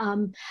 But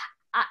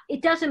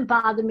it doesn't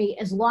bother me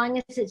as long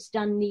as it's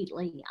done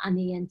neatly on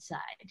the inside.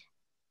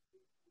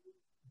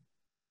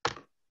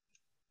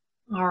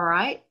 All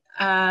right.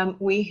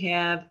 We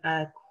have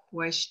a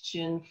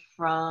question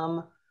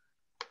from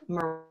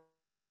Marie.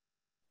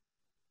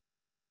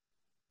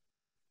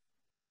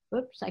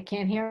 Oops, I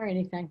can't hear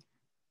anything.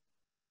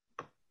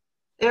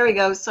 There we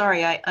go.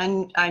 Sorry,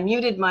 I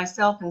muted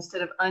myself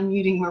instead of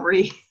unmuting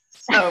Marie.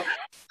 So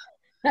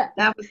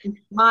that was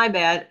my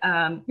bad.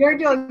 You're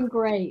doing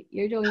great.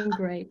 You're doing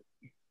great.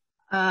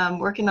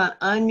 Working on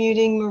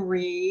unmuting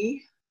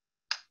Marie.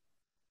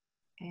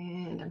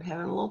 And I'm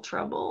having a little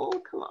trouble.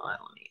 Come on,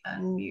 let me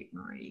unmute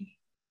Marie.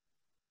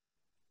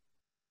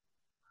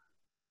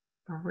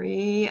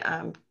 Marie,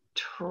 I'm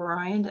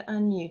trying to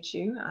unmute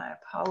you. I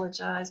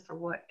apologize for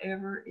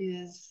whatever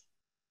is.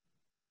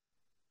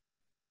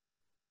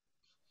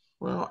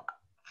 Well,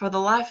 for the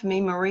life of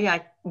me, Marie,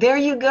 there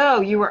you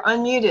go. You were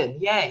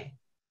unmuted. Yay.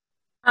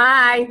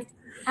 Hi.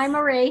 Hi,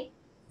 Marie.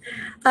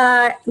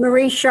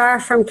 Marie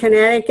Scharf from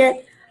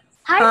Connecticut.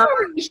 Hi,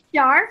 Marie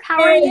Scharf.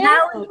 How are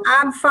you?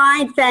 I'm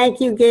fine,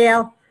 thank you,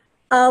 Gail.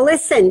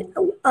 Listen,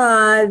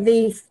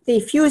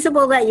 the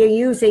fusible that you're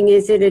using,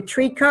 is it a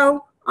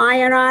Tricot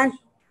iron-on?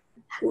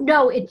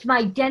 No, it's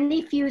my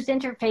Denny Fuse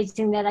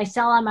interfacing that I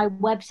sell on my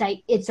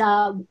website. It's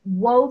a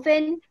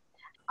woven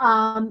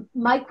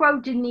micro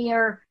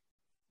denier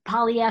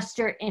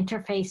polyester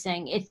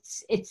interfacing.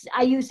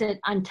 I use it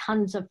on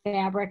tons of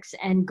fabrics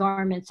and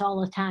garments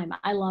all the time.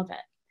 I love it,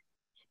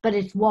 but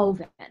it's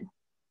woven.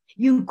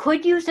 You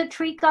could use a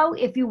Tricot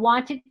if you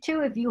wanted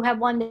to. If you have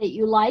one that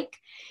you like,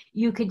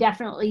 you could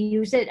definitely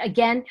use it.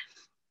 Again,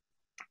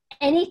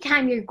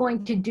 anytime you're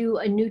going to do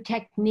a new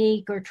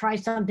technique or try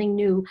something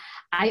new,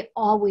 I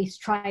always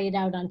try it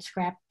out on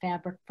scrap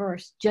fabric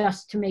first,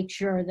 just to make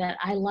sure that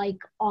I like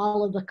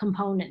all of the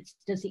components.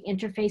 Does the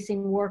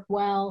interfacing work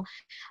well?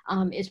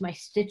 Is my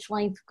stitch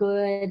length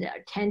good?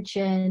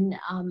 Tension,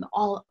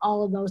 all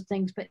of those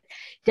things. But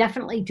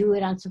definitely do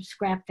it on some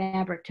scrap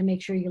fabric to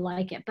make sure you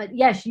like it. But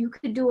yes, you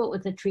could do it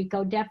with a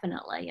Tricot,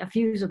 definitely, a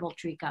fusible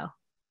Tricot.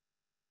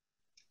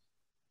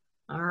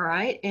 All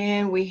right,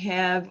 and we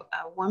have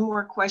one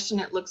more question,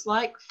 it looks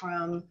like,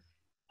 from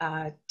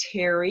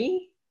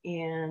Terry.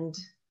 And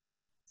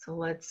so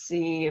let's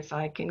see if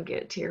I can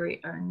get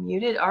Terry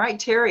unmuted. All right,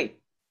 Terry.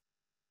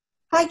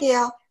 Hi,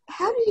 Gail.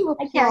 How do you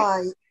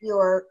apply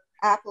your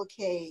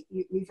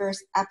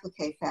reverse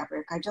applique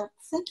fabric? I don't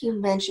think you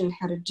mentioned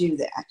how to do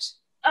that.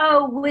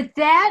 Oh, with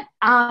that,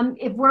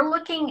 if we're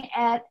looking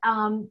at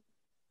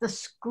the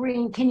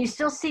screen, can you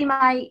still see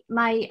my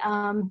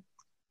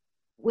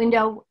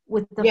window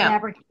with the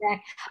fabric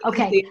back?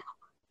 Okay.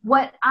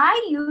 What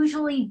I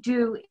usually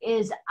do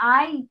is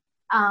I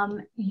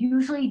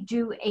usually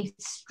do a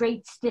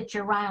straight stitch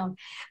around,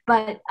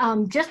 but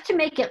just to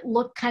make it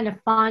look kind of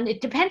fun,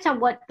 it depends on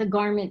what the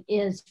garment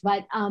is,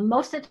 but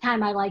most of the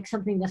time I like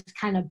something that's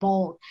kind of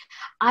bold.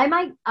 I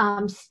might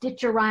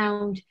stitch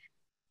around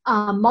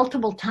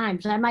multiple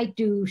times. I might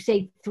do,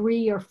 say,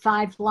 3 or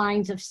 5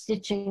 lines of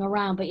stitching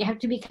around, but you have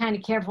to be kind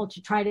of careful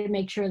to try to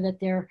make sure that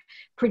they're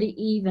pretty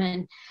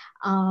even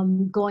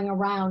going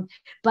around.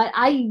 But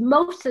I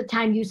most of the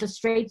time use a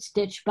straight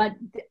stitch, but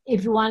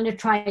if you want to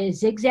try a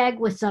zigzag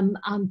with some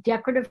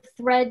decorative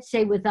thread,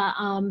 say with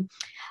a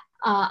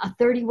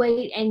 30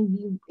 weight,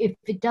 and if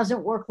it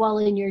doesn't work well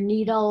in your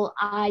needle,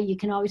 you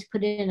can always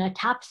put it in a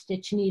top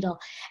stitch needle.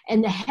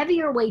 And the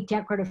heavier weight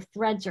decorative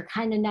threads are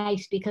kind of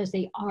nice because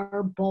they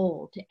are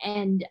bold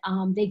and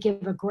they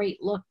give a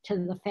great look to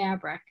the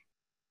fabric.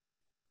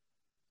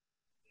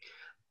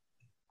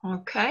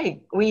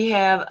 Okay, we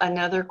have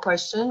another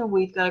question.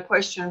 We've got a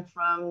question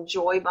from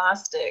Joy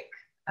Bostic.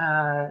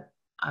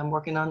 I'm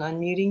working on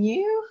unmuting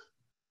you.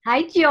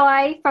 Hi,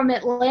 Joy, from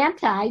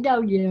Atlanta. I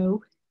know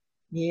you.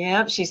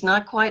 Yep, she's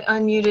not quite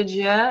unmuted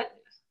yet.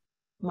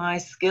 My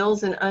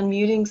skills in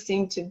unmuting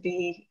seem to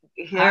be,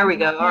 here we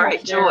go. All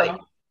right, Joy.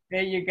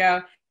 There you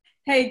go.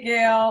 Hey,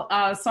 Gail.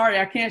 Sorry,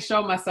 I can't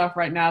show myself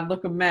right now. I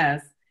look a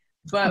mess.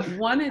 But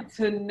wanted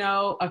to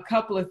know a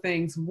couple of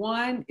things.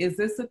 One, is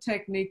this a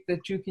technique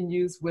that you can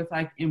use with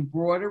like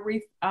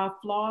embroidery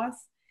floss?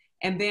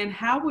 And then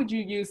how would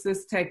you use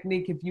this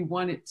technique if you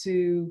wanted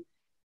to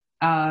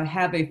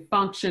have a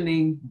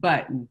functioning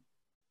button?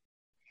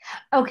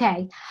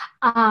 Okay.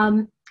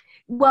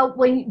 Well,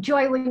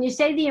 Joy, when you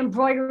say the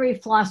embroidery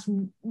floss,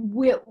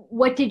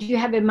 what did you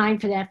have in mind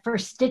for that? For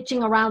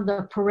stitching around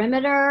the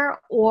perimeter,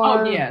 or?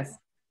 Oh, yes.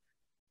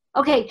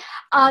 Okay.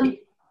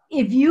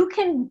 If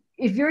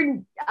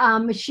your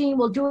machine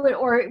will do it,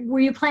 or were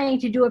you planning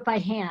to do it by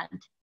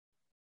hand?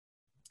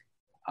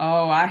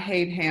 Oh, I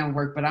hate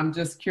handwork, but I'm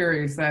just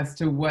curious as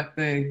to what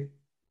the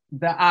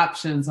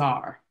options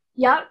are.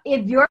 Yeah,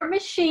 if your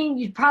machine,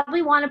 you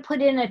probably want to put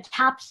in a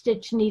top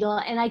stitch needle.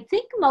 And I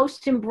think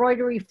most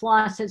embroidery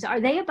flosses, are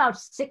they about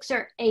 6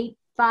 or 8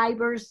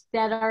 fibers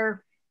that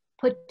are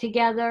put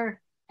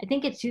together? I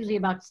think it's usually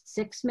about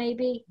 6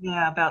 maybe.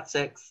 Yeah, about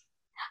 6.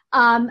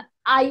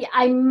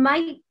 I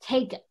might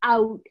take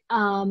out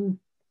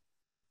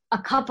a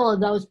couple of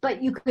those,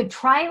 but you could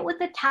try it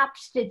with a top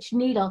stitch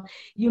needle.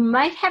 You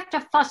might have to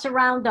fuss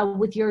around though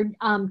with your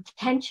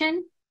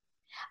tension.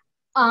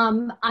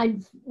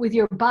 With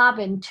your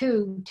bobbin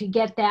too, to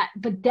get that,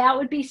 but that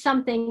would be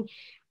something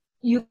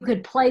you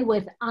could play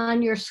with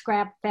on your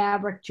scrap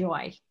fabric,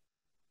 Joy.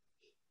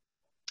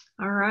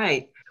 All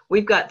right,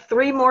 we've got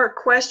 3 more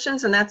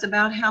questions, and that's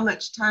about how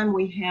much time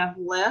we have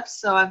left.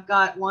 So I've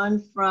got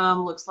one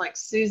from, looks like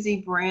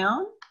Susie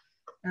Brown,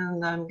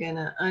 and I'm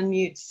gonna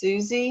unmute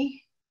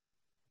Susie.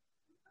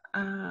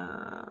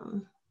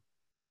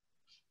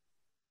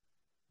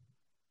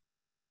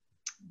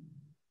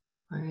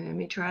 Let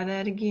me try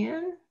that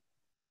again.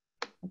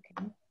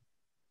 Okay.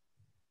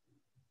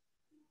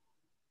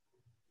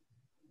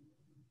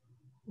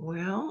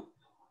 Well,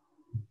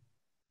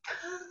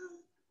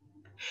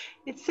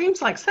 it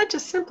seems like such a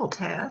simple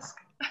task.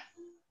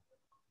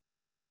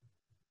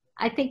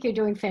 I think you're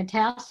doing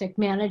fantastic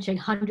managing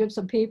hundreds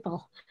of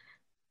people.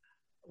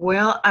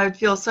 Well, I would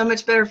feel so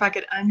much better if I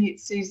could unmute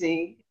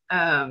Susie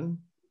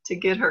to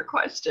get her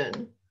question.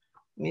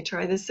 Let me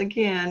try this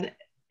again.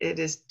 It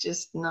is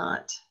just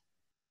not.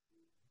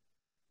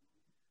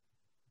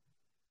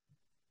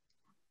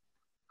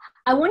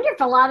 I wonder if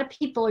a lot of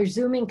people are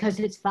Zooming because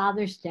it's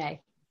Father's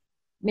Day.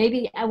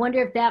 Maybe, I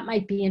wonder if that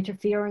might be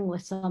interfering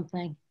with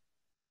something.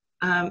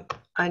 I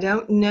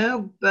don't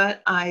know,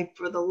 but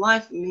for the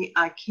life of me,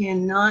 I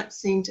cannot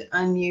seem to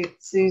unmute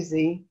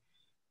Susie.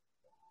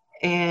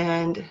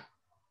 And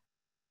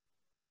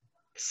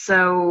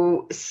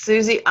so,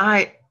 Susie,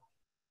 I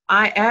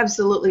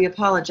absolutely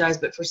apologize,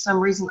 but for some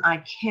reason,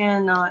 I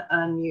cannot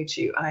unmute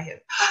you. I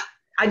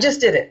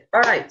just did it. All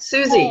right,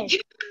 Susie. Hey.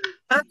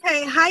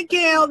 Okay. Hi,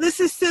 Gail. This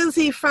is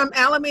Susie from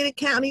Alameda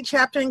County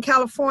chapter in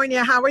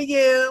California. How are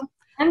you?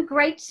 I'm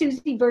great,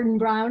 Susie Burden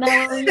Brown.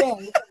 How are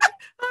you?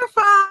 I'm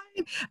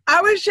fine.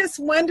 I was just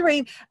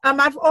wondering,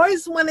 I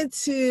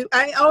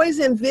always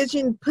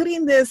envisioned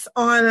putting this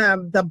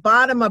on the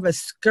bottom of a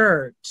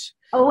skirt.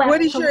 Oh,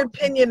 what is your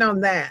opinion on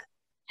that?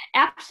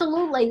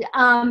 Absolutely.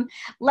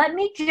 Let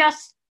me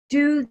just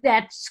do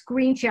that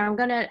screen share. I'm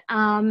going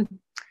to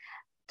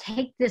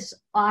take this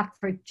off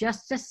for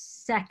just a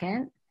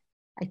second.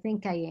 I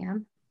think I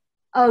am.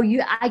 Oh,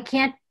 I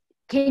can't.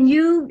 Can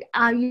you,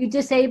 you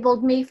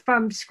disabled me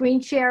from screen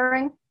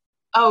sharing?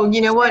 Oh, you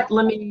know what?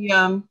 Let me,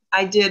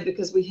 I did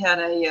because we had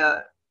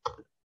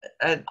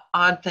an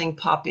odd thing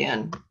pop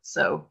in.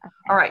 So, okay.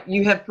 All right,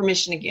 you have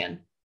permission again.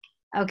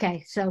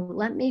 Okay, so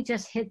let me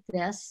just hit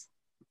this.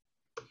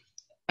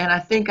 And I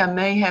think I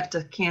may have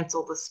to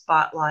cancel the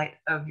spotlight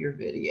of your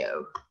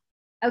video.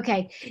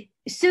 Okay,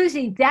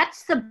 Susie,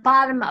 that's the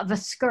bottom of a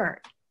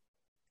skirt.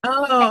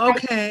 Oh,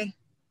 okay.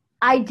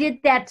 I did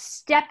that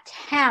stepped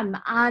hem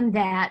on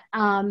that,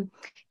 and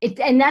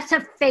that's a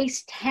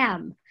faced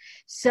hem.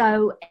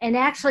 So, and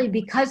actually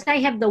because I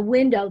have the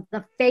window,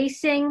 the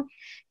facing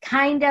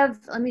kind of,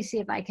 let me see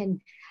if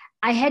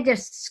I had to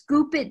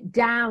scoop it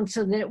down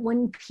so that it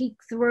wouldn't peek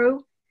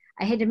through.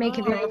 I had to make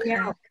it very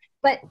narrow.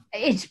 But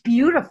it's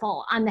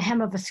beautiful on the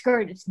hem of a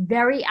skirt. It's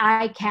very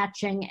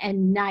eye-catching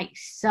and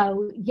nice.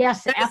 So,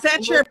 yes, is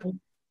that your...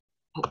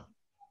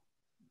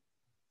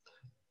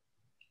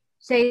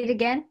 Say it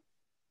again.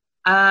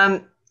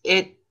 I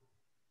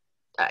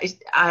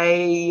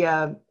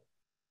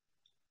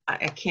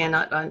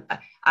cannot.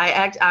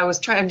 I was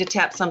trying to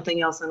tap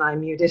something else and I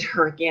muted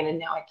her again, and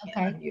now I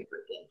can't unmute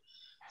her again.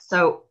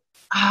 So,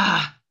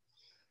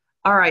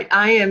 all right.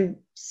 I am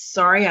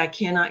sorry. I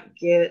cannot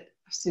get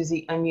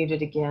Susie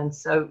unmuted again.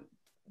 So,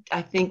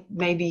 I think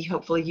maybe,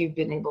 hopefully, you've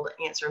been able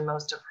to answer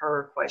most of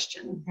her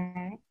questions.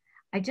 Okay.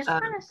 I just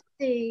want to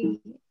see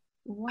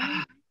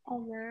one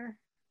other.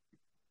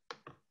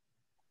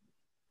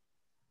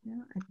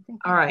 No, I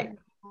think all right.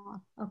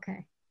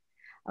 Okay.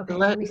 Okay.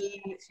 Let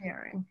me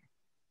sharing.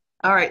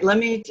 All right. Let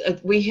me.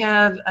 We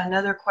have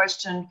another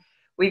question.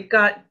 we've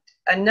got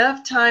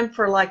enough time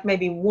for like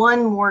maybe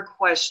one more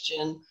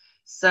question.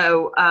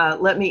 So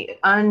let me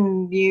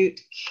unmute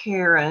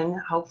Karen,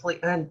 hopefully.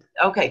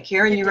 Okay,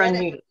 Karen, you're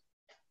unmuted.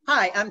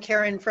 Hi, I'm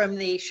Karen from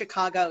the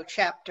Chicago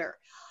chapter.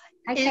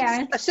 Hi,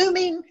 Karen.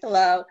 Assuming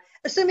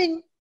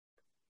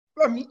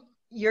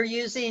you're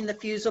using the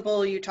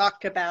fusible, you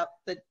talked about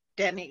the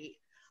Denny.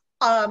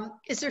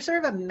 Is there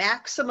sort of a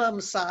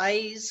maximum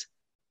size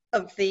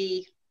of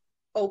the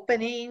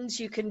openings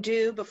you can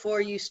do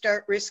before you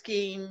start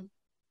risking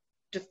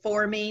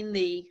deforming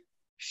the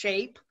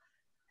shape?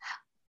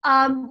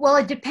 Well,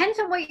 it depends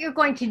on what you're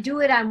going to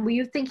do it on. Were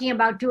you thinking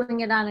about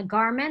doing it on a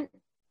garment?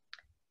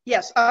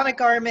 Yes, on a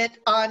garment,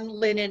 on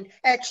linen,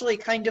 actually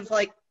kind of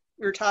like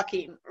we're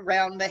talking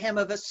around the hem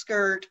of a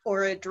skirt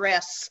or a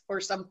dress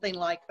or something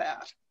like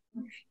that.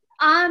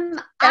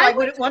 And I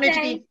wouldn't want it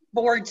to be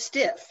board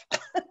stiff.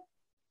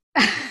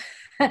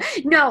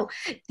 No,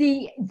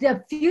 the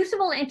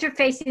fusible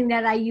interfacing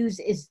that I use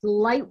is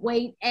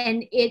lightweight,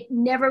 and it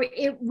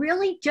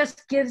really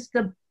just gives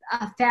the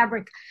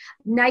fabric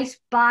nice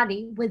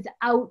body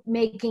without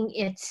making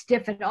it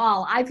stiff at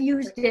all. I've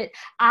used it.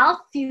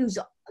 I'll fuse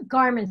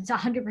garments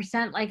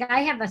 100%. Like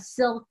I have a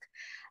silk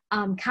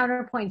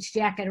counterpoints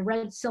jacket, a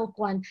red silk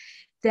one,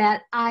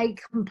 that I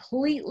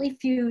completely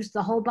fuse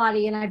the whole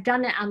body, and I've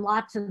done it on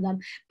lots of them.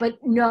 But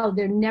no,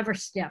 they're never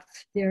stiff.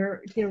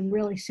 They're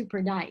really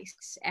super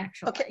nice,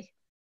 actually. Okay,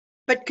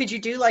 but could you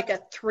do like a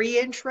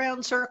 3-inch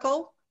round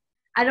circle?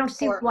 I don't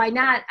see why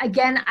not.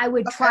 Again, I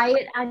would try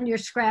it on your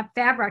scrap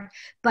fabric,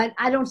 but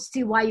I don't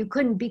see why you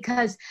couldn't,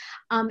 because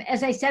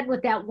as I said,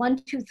 with that 1,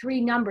 2,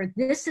 3 number,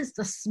 this is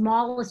the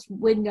smallest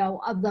window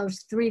of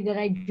those 3 that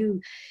I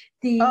do.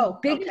 The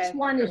biggest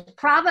one is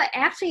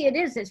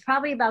it's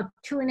probably about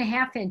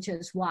 2.5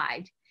 inches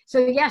wide. So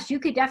yes, you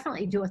could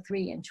definitely do a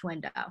 3-inch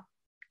window.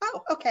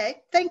 Oh,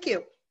 okay. Thank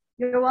you.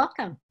 You're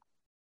welcome.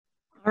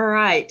 All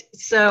right.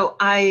 So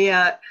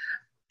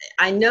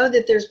I know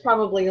that there's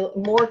probably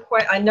more.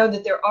 I know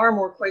that there are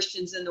more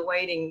questions in the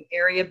waiting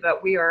area,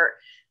 but we are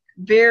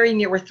very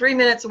near. We're 3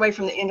 minutes away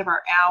from the end of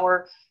our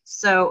hour.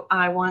 So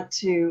I want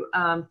to,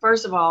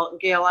 first of all,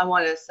 Gail, I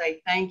want to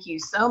say thank you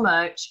so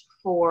much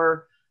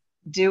for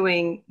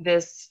doing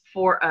this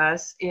for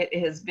us. It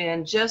has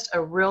been just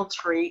a real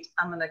treat.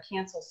 I'm going to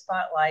cancel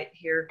Spotlight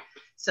here.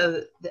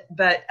 So,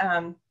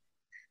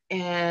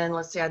 and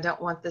let's see, I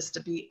don't want this to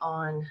be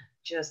on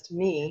just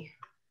me.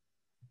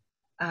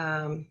 All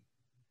right.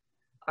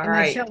 Am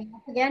I showing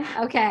up again?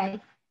 Okay.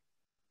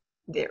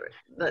 There.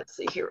 Let's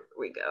see. Here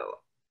we go.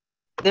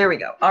 There we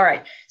go. All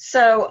right.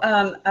 So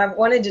I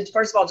wanted to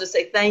first of all just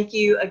say thank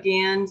you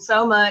again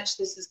so much.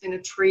 This has been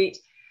a treat.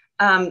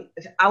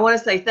 I want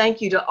to say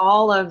thank you to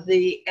all of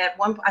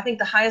I think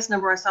the highest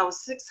number I saw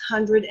was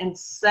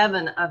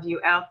 607 of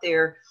you out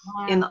there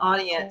in the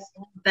audience.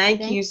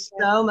 Thank you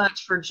so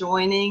much for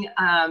joining.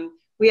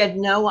 We had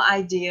no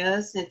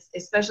idea,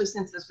 especially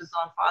since this was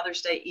on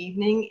Father's Day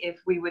evening,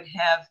 if we would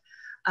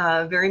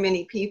have very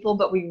many people,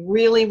 but we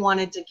really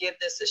wanted to give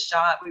this a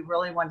shot. We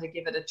really wanted to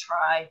give it a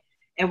try,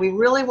 and we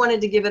really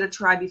wanted to give it a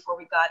try before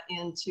we got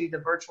into the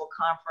virtual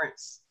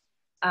conference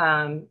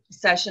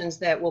sessions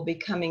that will be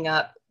coming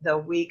up the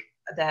week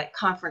that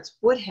conference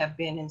would have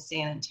been in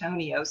San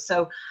Antonio.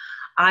 So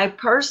I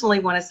personally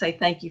want to say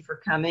thank you for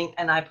coming,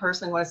 and I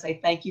personally want to say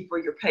thank you for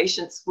your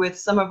patience with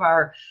some of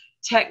our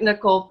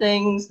technical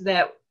things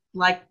that,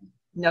 like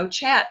no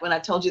chat, when I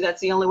told you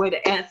that's the only way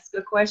to ask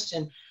a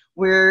question.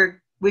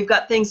 We've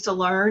got things to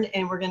learn,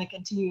 and we're going to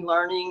continue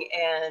learning,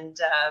 and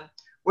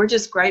we're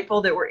just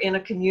grateful that we're in a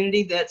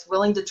community that's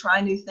willing to try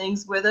new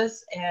things with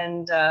us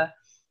and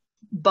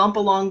bump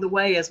along the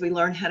way as we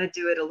learn how to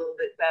do it a little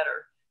bit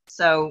better.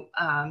 So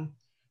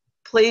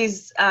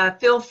please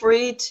feel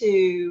free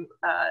to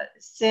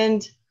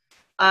send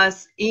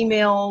us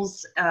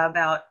emails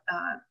about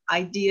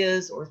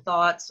ideas or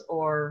thoughts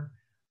or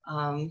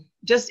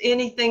just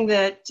anything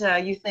that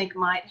you think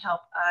might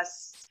help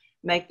us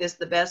make this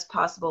the best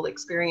possible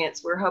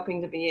experience. We're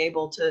hoping to be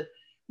able to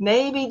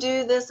maybe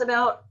do this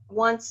about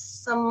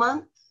once a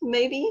month,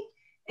 maybe.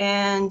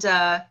 And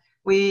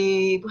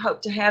we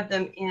hope to have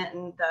them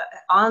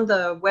on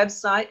the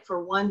website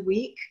for 1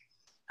 week.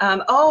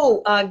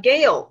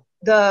 Gail,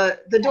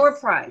 the door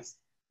prize.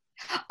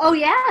 Oh,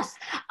 yes.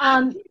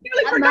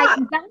 My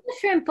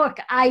embellishment book,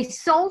 I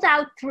sold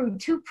out through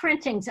 2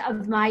 printings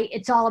of my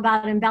It's All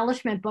About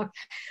Embellishment book,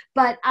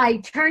 but I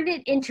turned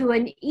it into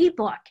an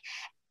ebook.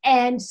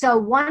 And so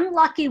one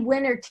lucky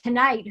winner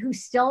tonight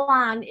who's still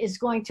on is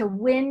going to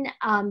win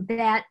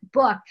that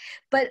book.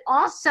 But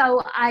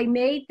also I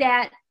made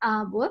that,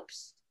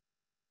 whoops.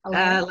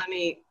 Let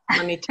me,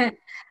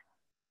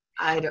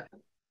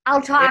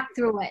 I'll talk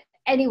through it.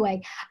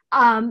 Anyway,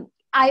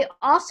 I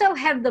also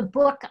have the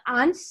book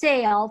on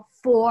sale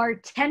for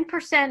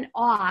 10%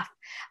 off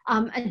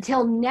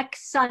until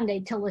next Sunday,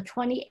 till the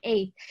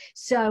 28th.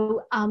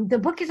 So the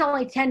book is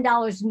only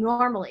 $10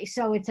 normally.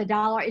 So it's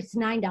it's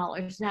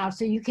 $9 now.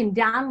 So you can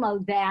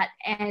download that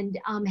and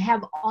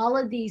have all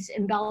of these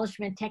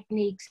embellishment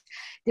techniques.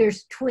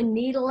 There's twin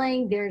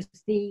needling, there's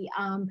the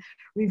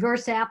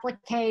reverse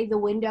applique, the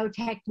window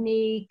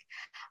technique,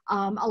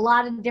 a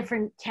lot of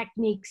different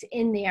techniques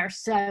in there.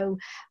 So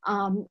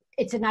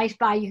it's a nice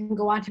buy. You can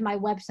go onto my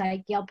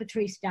website,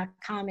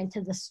 gailpatrice.com,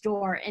 into the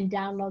store and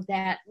download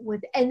that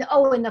and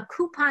the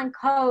coupon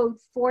code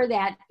for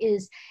that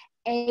is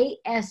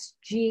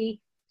ASG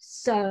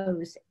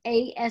SEWS,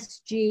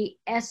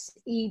 ASGSEWS,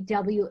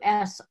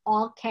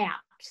 all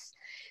caps.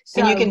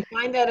 So, and you can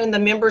find that in the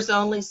members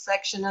only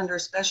section under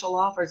special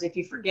offers if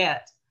you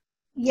forget.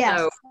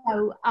 Yes,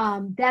 so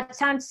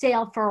that's on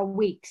sale for a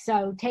week,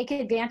 so take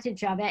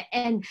advantage of it.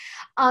 And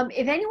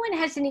if anyone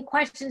has any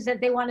questions that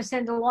they want to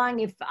send along,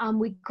 if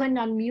we couldn't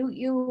unmute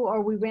you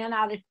or we ran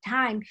out of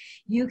time,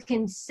 you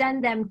can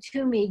send them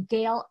to me,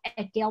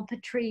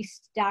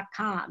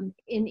 gail@gailpatrice.com,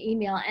 in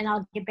email, and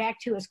I'll get back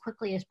to you as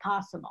quickly as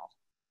possible.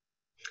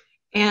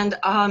 And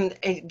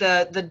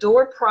the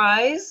door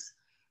prize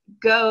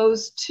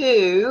goes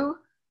to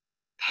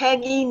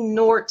Peggy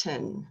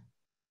Norton.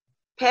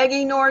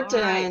 Peggy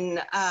Norton.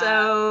 Right.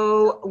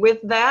 So with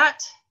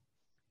that,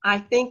 I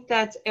think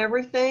that's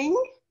everything.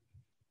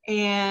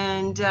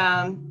 And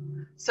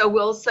so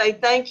we'll say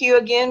thank you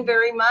again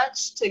very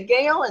much to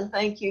Gail, and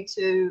thank you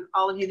to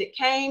all of you that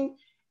came,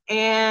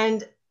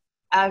 and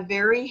a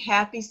very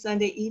happy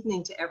Sunday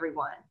evening to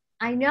everyone.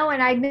 I know,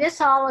 and I miss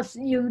all of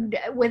you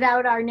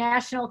without our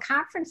national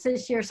conference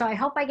this year, so I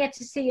hope I get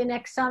to see you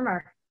next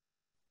summer.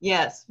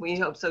 Yes, we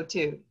hope so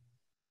too.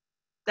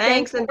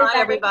 Thanks and bye,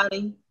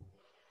 everybody.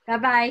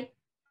 Bye-bye.